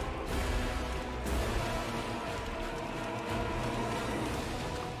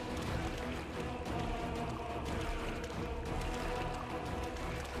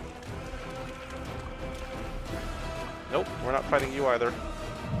 Nope, we're not fighting you either.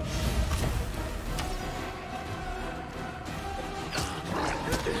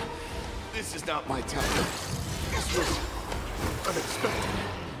 This is not my time. This was unexpected.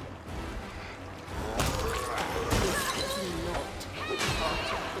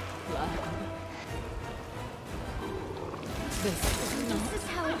 This is not This is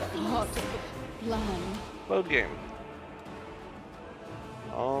how it feels. part of the plan. Load game.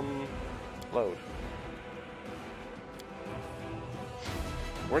 Load.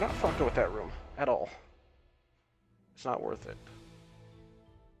 We're not fucking with that room at all. It's not worth it.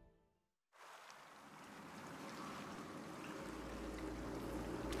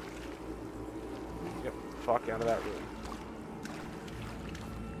 Yep, fuck out of that room.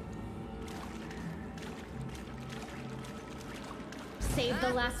 Save the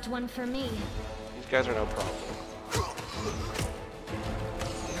last one for me. These guys are no problem.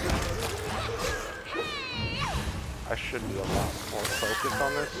 I should be a lot more focused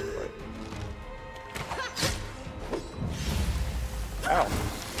on this, but... Ow.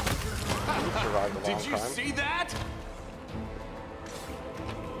 You survived a long Did you time. see that?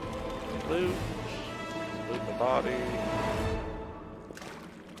 Loot. Loot the body.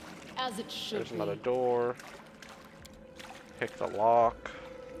 As it should There's be. another door. Pick the lock.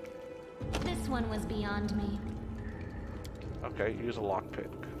 This one was beyond me. Okay, use a lockpick.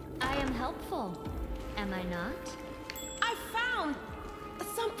 I am helpful. Am I not? I found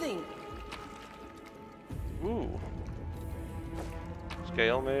something. Ooh.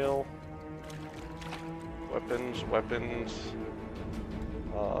 Scale mail. Weapons, weapons.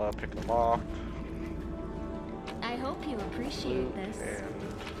 Pick them off. I hope you appreciate Loot this.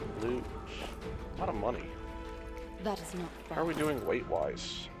 and loot. A lot of money. That is not bad. How are we doing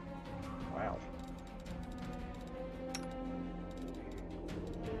weight-wise? Wow.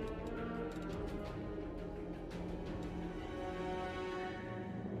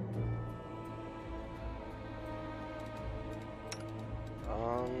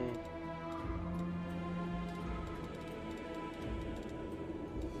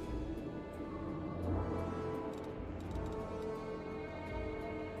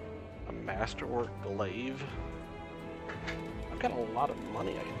 A masterwork glaive. I've got a lot of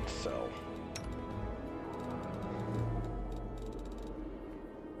money I can sell.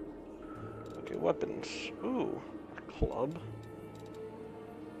 Okay, weapons. Ooh, a club.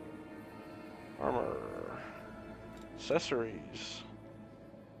 Armor. Accessories.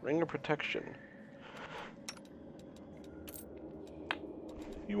 Ring of protection.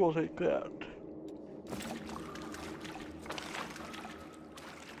 You will take that.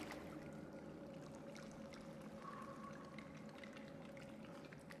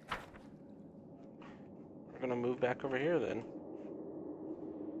 We're gonna move back over here then.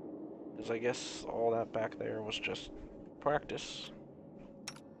 Because I guess all that back there was just practice.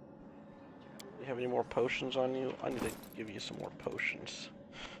 You have any more potions on you? I need to give you some more potions.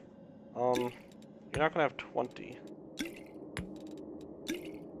 You're not gonna have 20.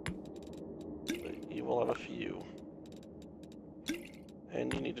 But you will have a few.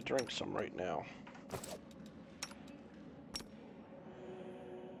 And you need to drink some right now.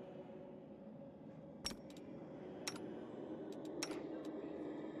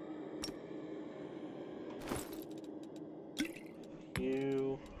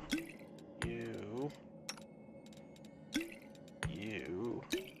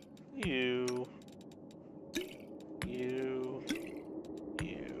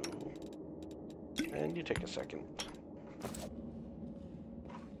 And you take a second.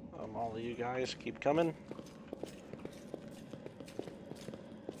 All of you guys keep coming.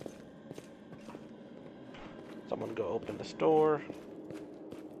 Someone go open this door.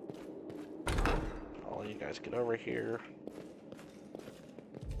 All of you guys get over here.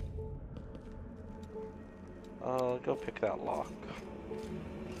 Go pick that lock.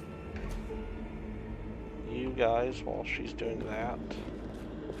 You guys, while she's doing that.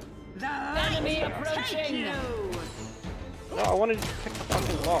 The enemy approaching! No, I wanted you to pick the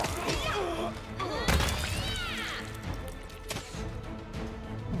fucking lock.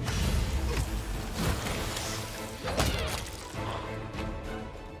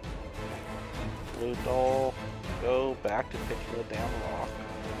 Blue doll, go back to picking the damn lock.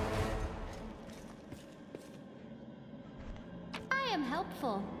 I am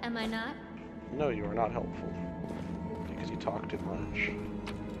helpful, am I not? No, you are not helpful. Because you talk too much.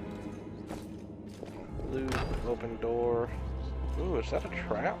 Loot, open door. Ooh, is that a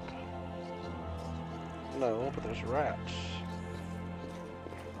trap? No, but there's rats.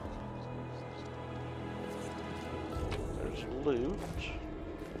 There's loot.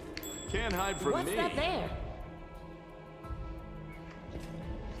 Can't hide from What's me. that there?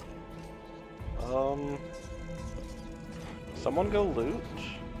 Someone go loot.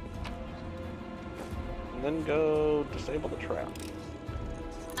 And then go disable the trap.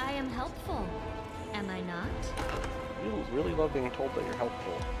 I am helpful, am I not? You really love being told that you're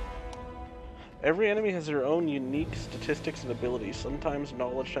helpful. Every enemy has their own unique statistics and abilities. Sometimes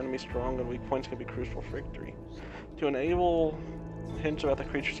knowledge to enemies strong and weak points can be crucial for victory. To enable hints about the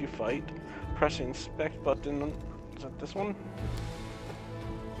creatures you fight, press the inspect button. Is that this one?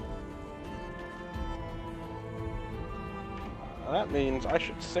 That means I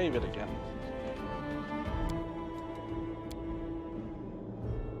should save it again.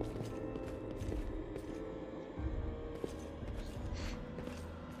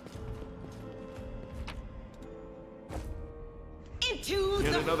 Into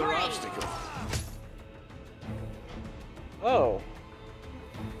Yet the another fray! obstacle. Oh.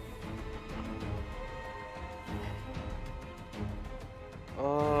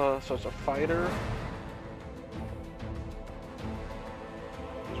 So it's a fighter.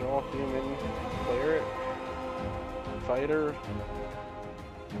 These are all human. Cleric. Fighter.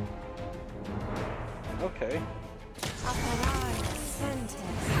 Okay.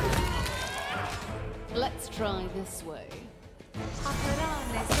 Let's try this way. The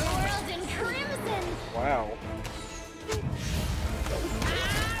world in crimson! Wow. I'm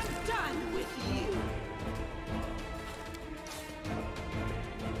done with you!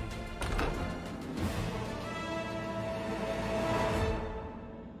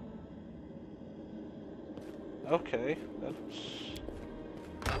 Okay, that's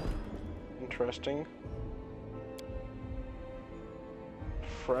interesting.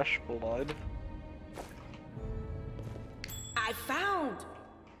 Fresh blood. I found,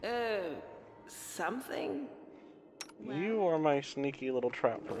 something. You are my sneaky little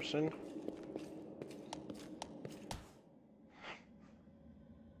trap person.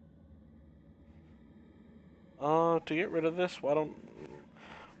 To get rid of this, why don't...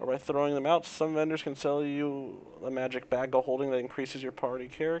 Or by throwing them out, some vendors can sell you a magic bag of holding that increases your party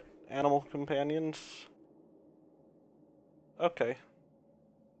animal companions. Okay.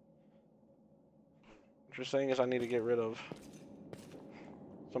 What you're saying is I need to get rid of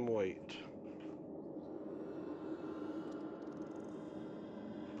some weight.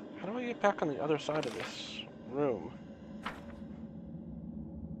 How do I get back on the other side of this room?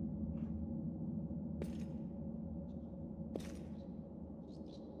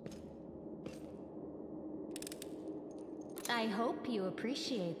 I hope you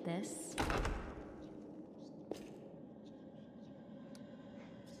appreciate this.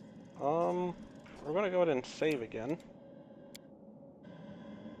 We're gonna go ahead and save again.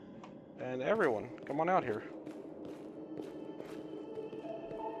 And everyone, come on out here.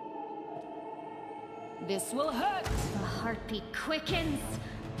 This will hurt. The heartbeat quickens.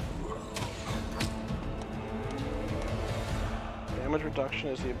 Damage reduction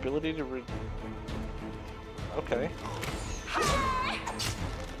is the ability to Okay.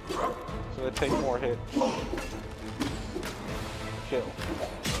 So they take more hits. Kill.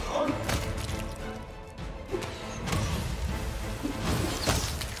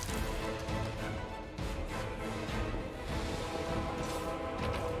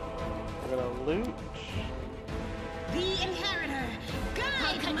 We're gonna loot. The Inheritor,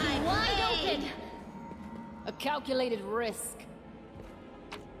 guide my Wide way. open. A calculated risk.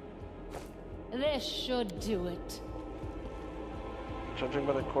 This should do it. Judging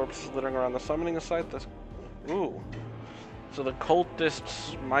by the corpses littering around the summoning site, this... Ooh. So the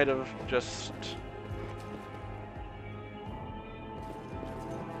cultists might have just...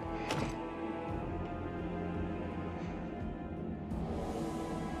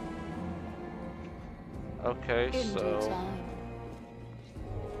 Okay, In due so... time.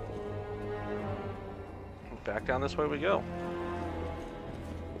 Back down this way we go.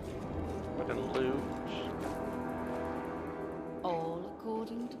 We can loot. All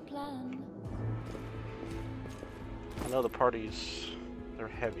according to plan. I know the parties, they're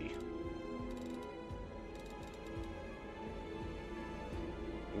heavy.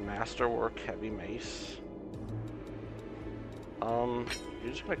 Masterwork heavy mace. You're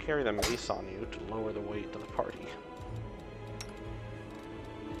just gonna carry the mace on you to lower the weight of the party.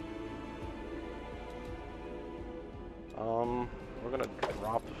 We're gonna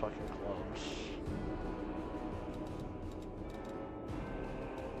drop the fucking clubs.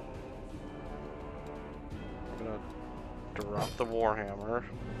 We're gonna drop the warhammer.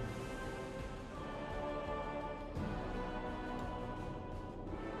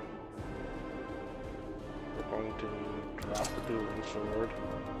 We're going to drop the dueling sword.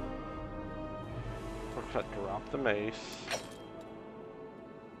 We're gonna drop the mace.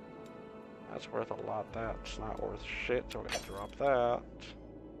 That's worth a lot. That's not worth shit, so we're gonna drop that.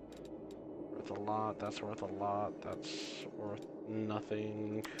 Worth a lot. That's worth a lot. That's worth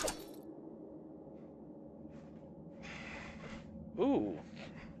nothing. Ooh.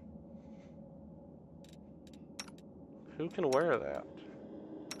 Who can wear that?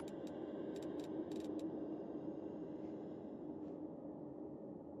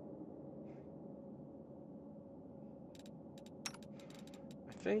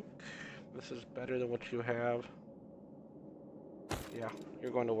 I think this is better than what you have. Yeah,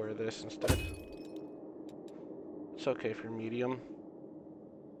 you're going to wear this instead. It's okay if you're medium.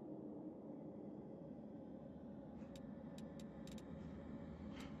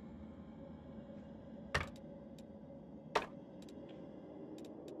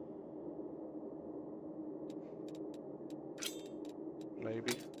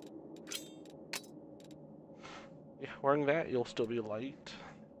 Maybe. Yeah, wearing that, you'll still be light.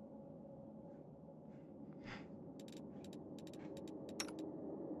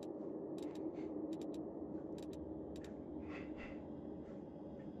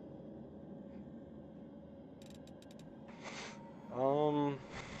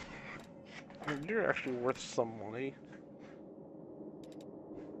 You're actually worth some money.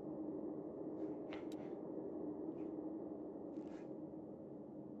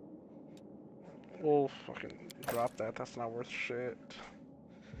 We'll fucking drop that. That's not worth shit.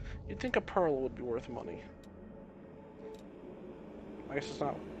 You'd think a pearl would be worth money. I guess it's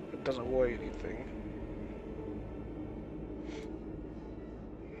not. It doesn't weigh anything.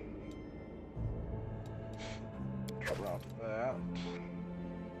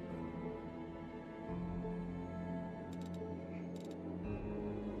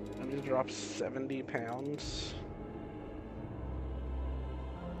 me to drop 70 pounds.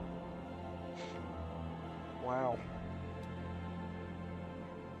 Wow.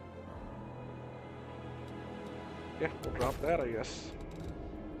 Yeah, we'll drop that, I guess.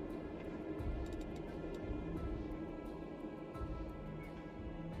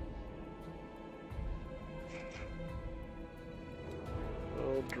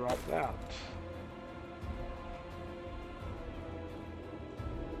 We'll drop that.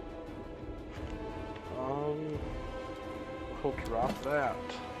 We'll drop that.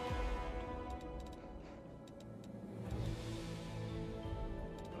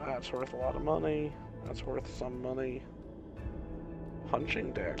 That's worth a lot of money. That's worth some money.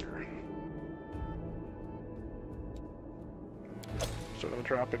 Punching dagger. So I'm gonna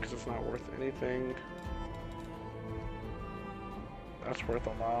drop it because it's not worth anything. That's worth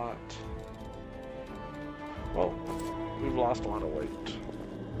a lot. Well, we've lost a lot of weight.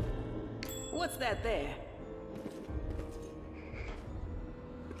 What's that there?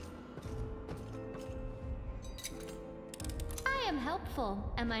 I am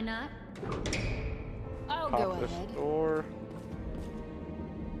helpful, am I not? I'll Pop go this ahead. door.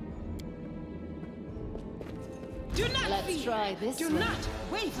 Do not Let's fear. try this Do one. not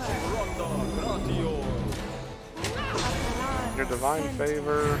waver. Your divine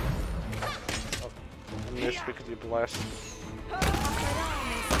favor. Oh, I missed because you blessed.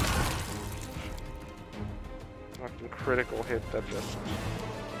 Fucking critical hit that just.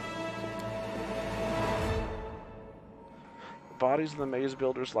 The bodies of the maze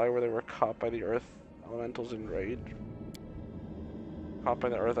builders lie where they were caught by the earth elementals in rage. Caught by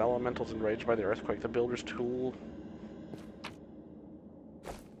the earth elementals enraged by the earthquake. The builder's tool.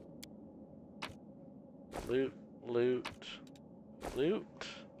 Loot, loot, loot.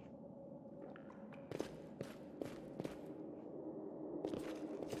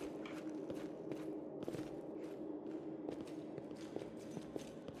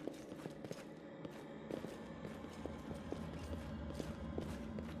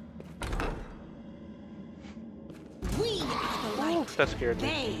 We are the light. That scared me.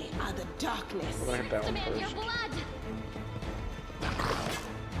 They are the darkness. We're gonna hit that one Demand your first. blood!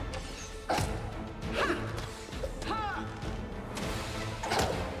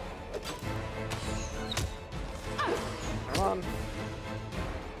 Come on.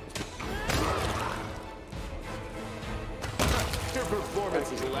 Your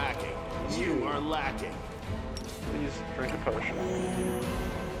performance is lacking. You are lacking. Please drink a potion.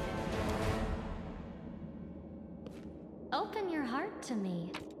 Open your heart to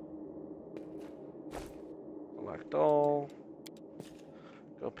me. Select all.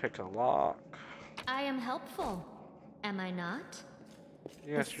 Go pick a lock. I am helpful, am I not?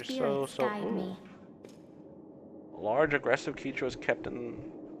 Yes, The you're spirits so. guide me. A large aggressive creature was kept in.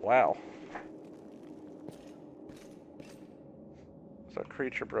 Wow. So a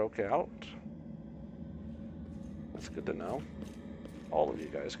creature broke out. That's good to know. All of you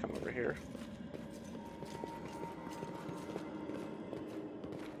guys come over here.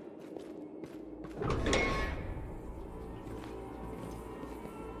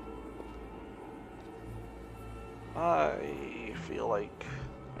 I feel like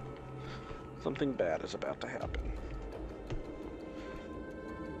something bad is about to happen.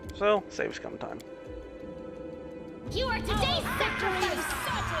 So, save scum time. You are today's sacrifice!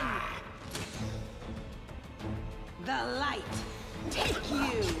 The light. Take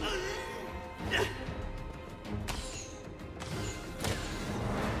you.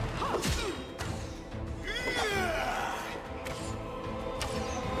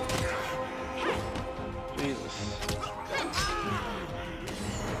 Jesus.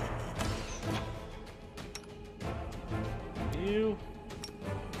 You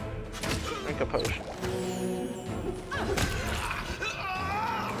drink a potion.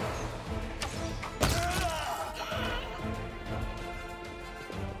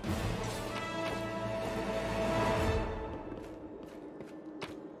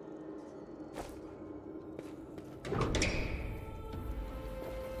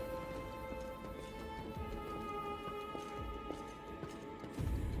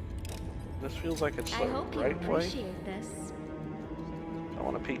 This feels like it's I the hope you right way. appreciate this. I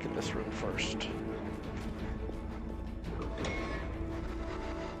want to peek in this room first.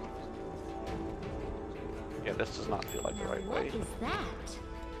 Yeah, this does not feel like the Now right what way. is that?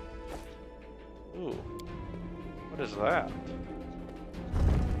 Ooh. What is that?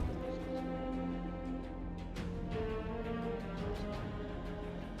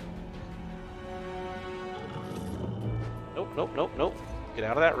 Nope, nope, nope, nope. Get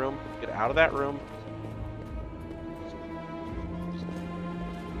out of that room. Get out of that room.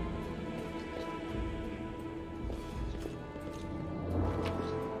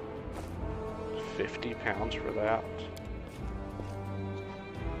 £50 for that.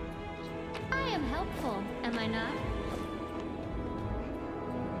 I am helpful, am I not?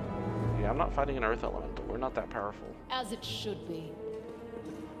 Yeah, I'm not fighting an earth elemental. We're not that powerful. As it should be.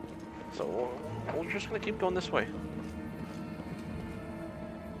 So we're just gonna keep going this way.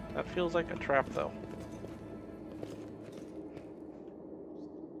 That feels like a trap, though.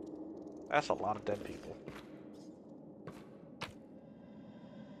 That's a lot of dead people.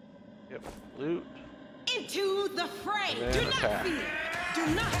 Yep, loot. Into the fray! And Do not attack. fear! Do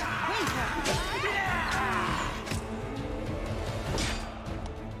not waver!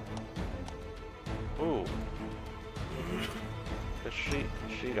 Ooh. But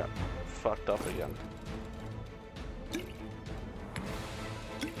she got fucked up again.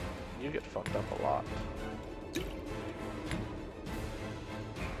 You get fucked up a lot.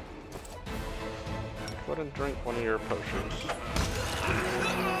 Go ahead and drink one of your potions.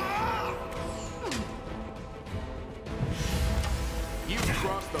 You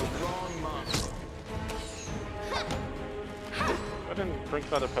crossed the wrong monster. I didn't drink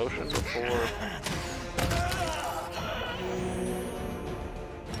another potion before.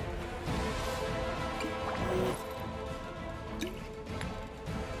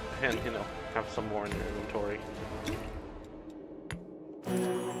 And, you know, have some more in your inventory.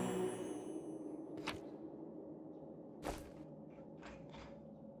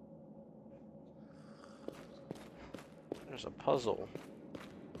 There's a puzzle.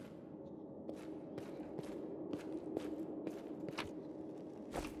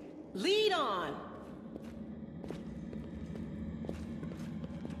 Lead on!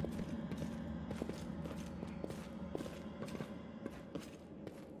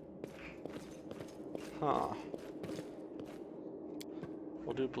 Huh.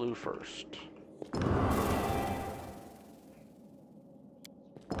 We'll do blue first.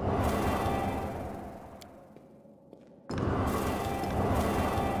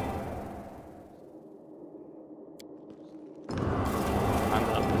 I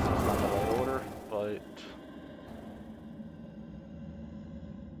know this is not the right order, but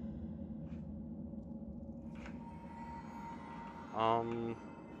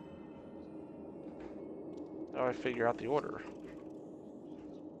how do I figure out the order?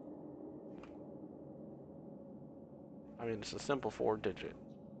 I mean, it's a simple 4-digit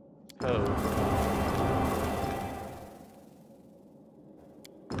code.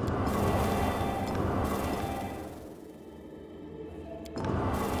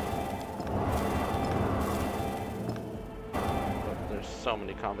 But there's so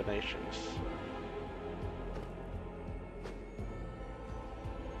many combinations.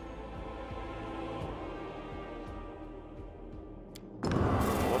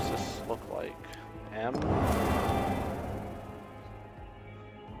 What's this look like? M?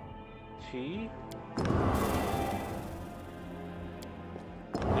 T?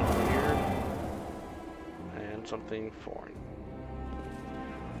 Something weird. And something foreign.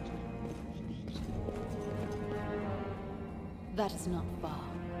 That is not far.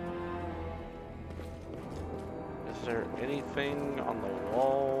 Is there anything on the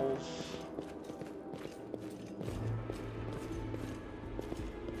walls?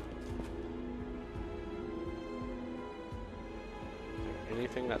 Is there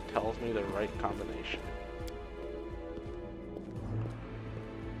anything that tells me the right combination?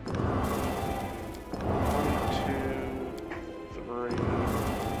 One, two, three,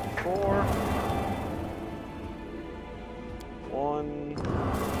 four. One,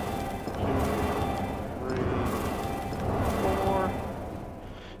 two, three, four.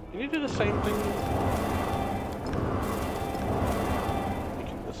 Can you do the same thing? You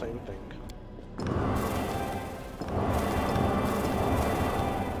can do the same thing.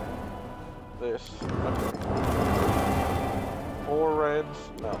 This. Okay. 4 reds.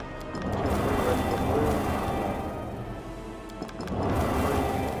 No. 2, 3 reds for blue. No.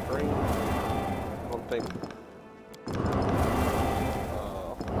 Green. I don't think.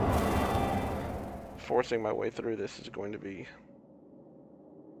 Forcing my way through this is going to be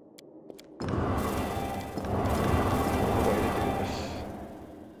the way to do this.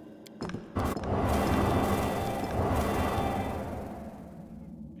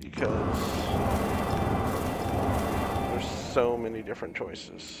 Because there's so many different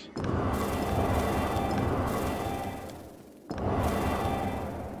choices.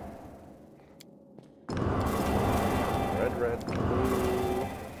 Red, red, blue.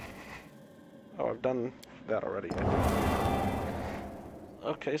 Oh, I've done that already, I think.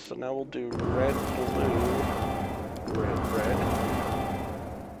 Okay, so now we'll do red, blue, red, red.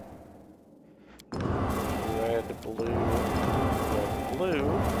 Red, blue, red, blue.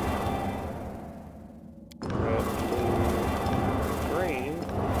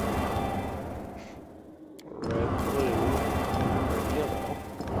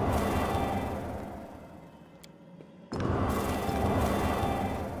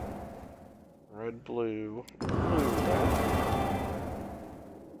 blue, blue, red,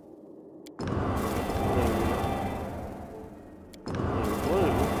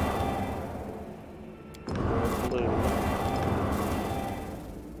 blue, blue,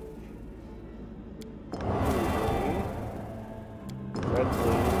 red,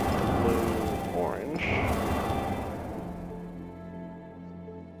 blue, blue, orange.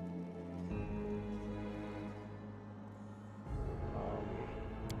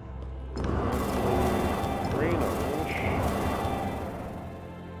 Green, orange.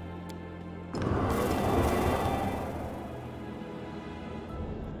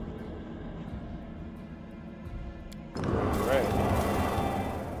 Red.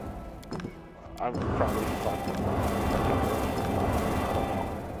 I'm probably fucked up. I don't know.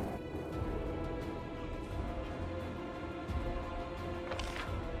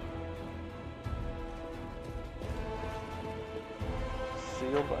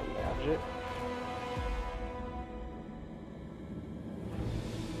 Sealed by magic.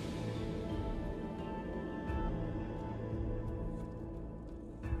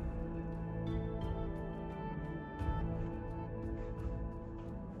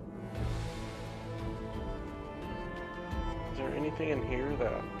 Is there anything in here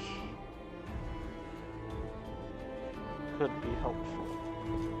that could be helpful?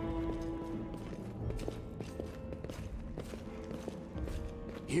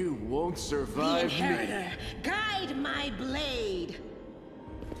 You won't The survive me. Inheritor, guide my blade.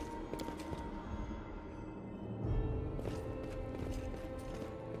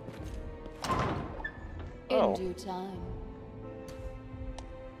 Oh. In due time.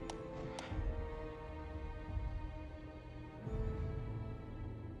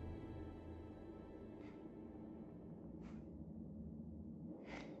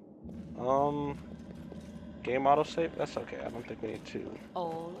 Game autosave? That's okay. I don't think we need to.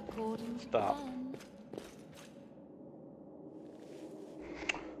 All according to Stop. plan.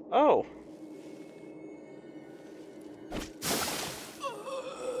 Oh!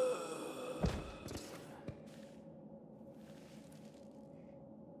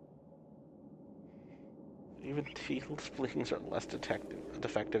 Even teal splings are less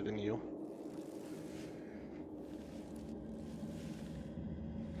defective than you.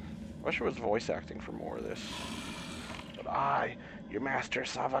 I wish there was voice acting for more of this. But I, your master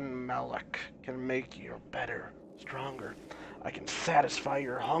Savan Malak, can make you better, stronger. I can satisfy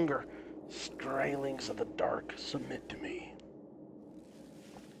your hunger. Straylings of the dark, submit to me.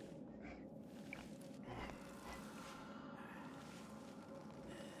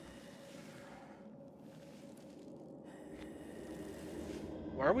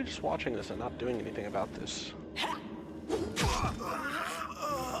 Why are we just watching this and not doing anything about this?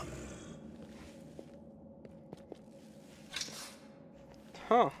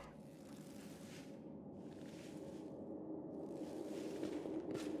 Huh.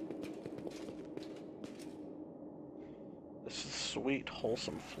 This is sweet,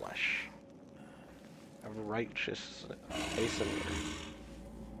 wholesome flesh of righteous Aesir.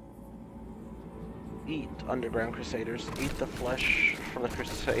 Eat, underground crusaders. Eat the flesh from the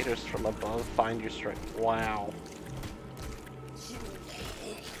crusaders from above. Find your strength. Wow.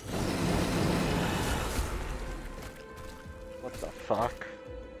 What the fuck?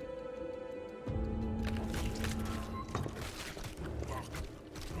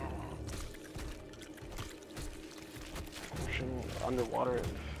 Underwater.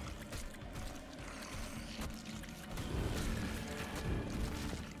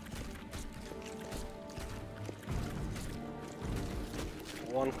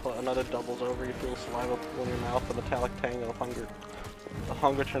 Another doubles over. You feel saliva pool in your mouth, a metallic tang of hunger. The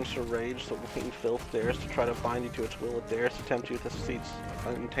hunger turns to rage. The winged filth dares to try to bind you to its will. It dares to tempt you with its seeds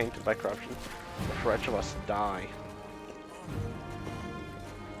untainted by corruption. For each of us die.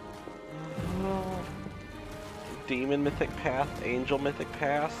 Demon mythic path, angel mythic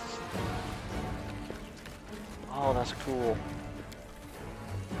paths. Oh, that's cool.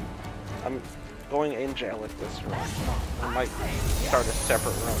 I'm going angelic this run. I might start a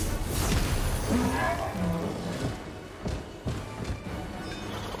separate run.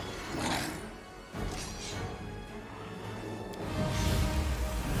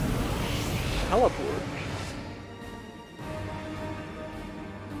 Teleport.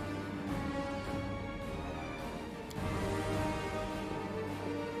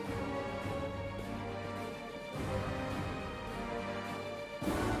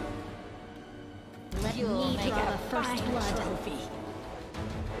 Let me draw the first blood. Trophy.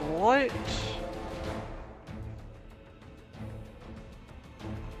 What?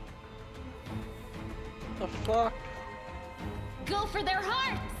 The fuck? Go for their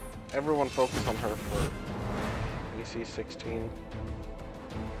hearts! Everyone focus on her for AC 16.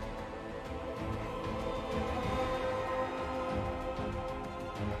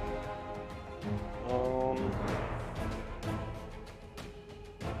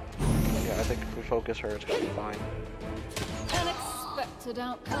 Yeah, I think if we focus her, it's gonna be fine. Unexpected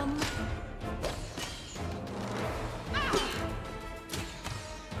outcome.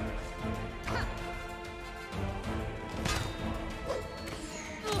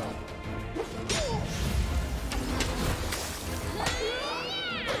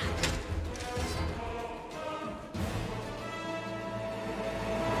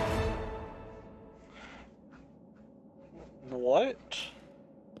 What?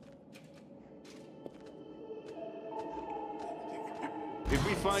 Did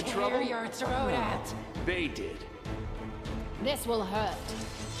we find Tear trouble? your throat out. They did. This will hurt.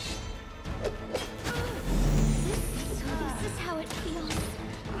 This is how it feels.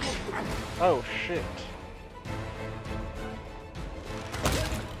 Oh shit.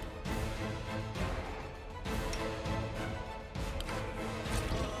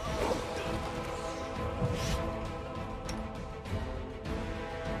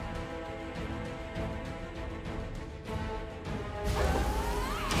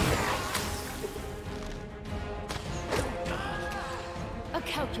 A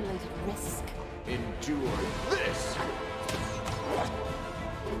calculated risk. Endure this!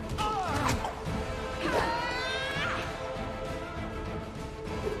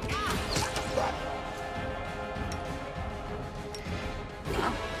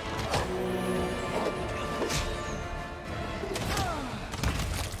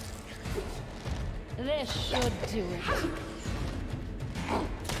 This should do it.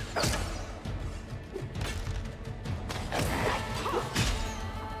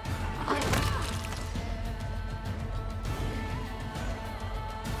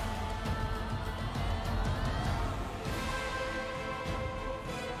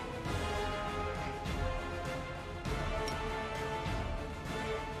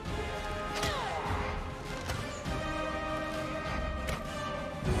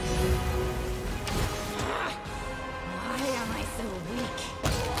 Why am I so weak?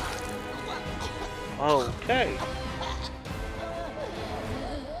 Okay.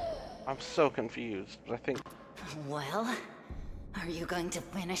 I'm so confused, but I think Well, are you going to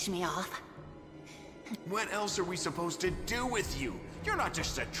finish me off? What else are we supposed to do with you? You're not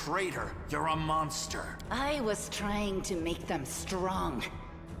just a traitor, you're a monster. I was trying to make them strong.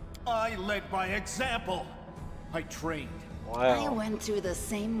 I led by example. I trained. I wow. went through the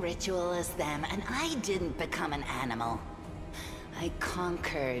same ritual as them, and I didn't become an animal. I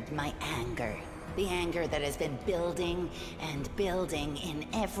conquered my anger. The anger that has been building and building in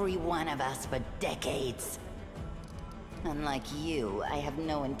every one of us for decades. Unlike you, I have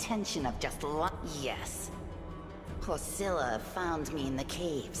no intention of just Yes. Porcilla found me in the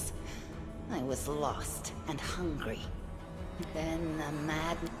caves. I was lost and hungry. Then the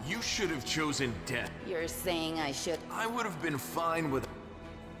mad... You should have chosen death. You're saying I should... I would have been fine with...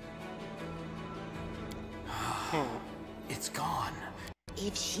 It's gone.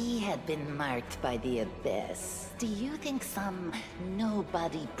 If she had been marked by the Abyss, do you think some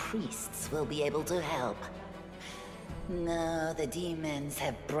nobody priests will be able to help? No, the demons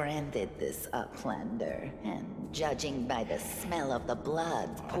have branded this Uplander, and judging by the smell of the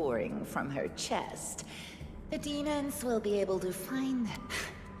blood pouring from her chest, the demons will be able to find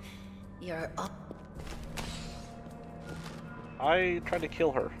your up. I tried to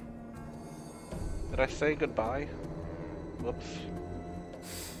kill her. Did I say goodbye? Whoops.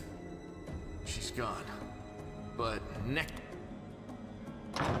 She's gone. But next...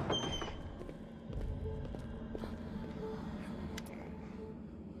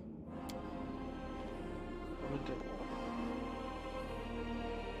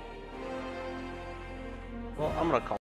 Well, I'm gonna call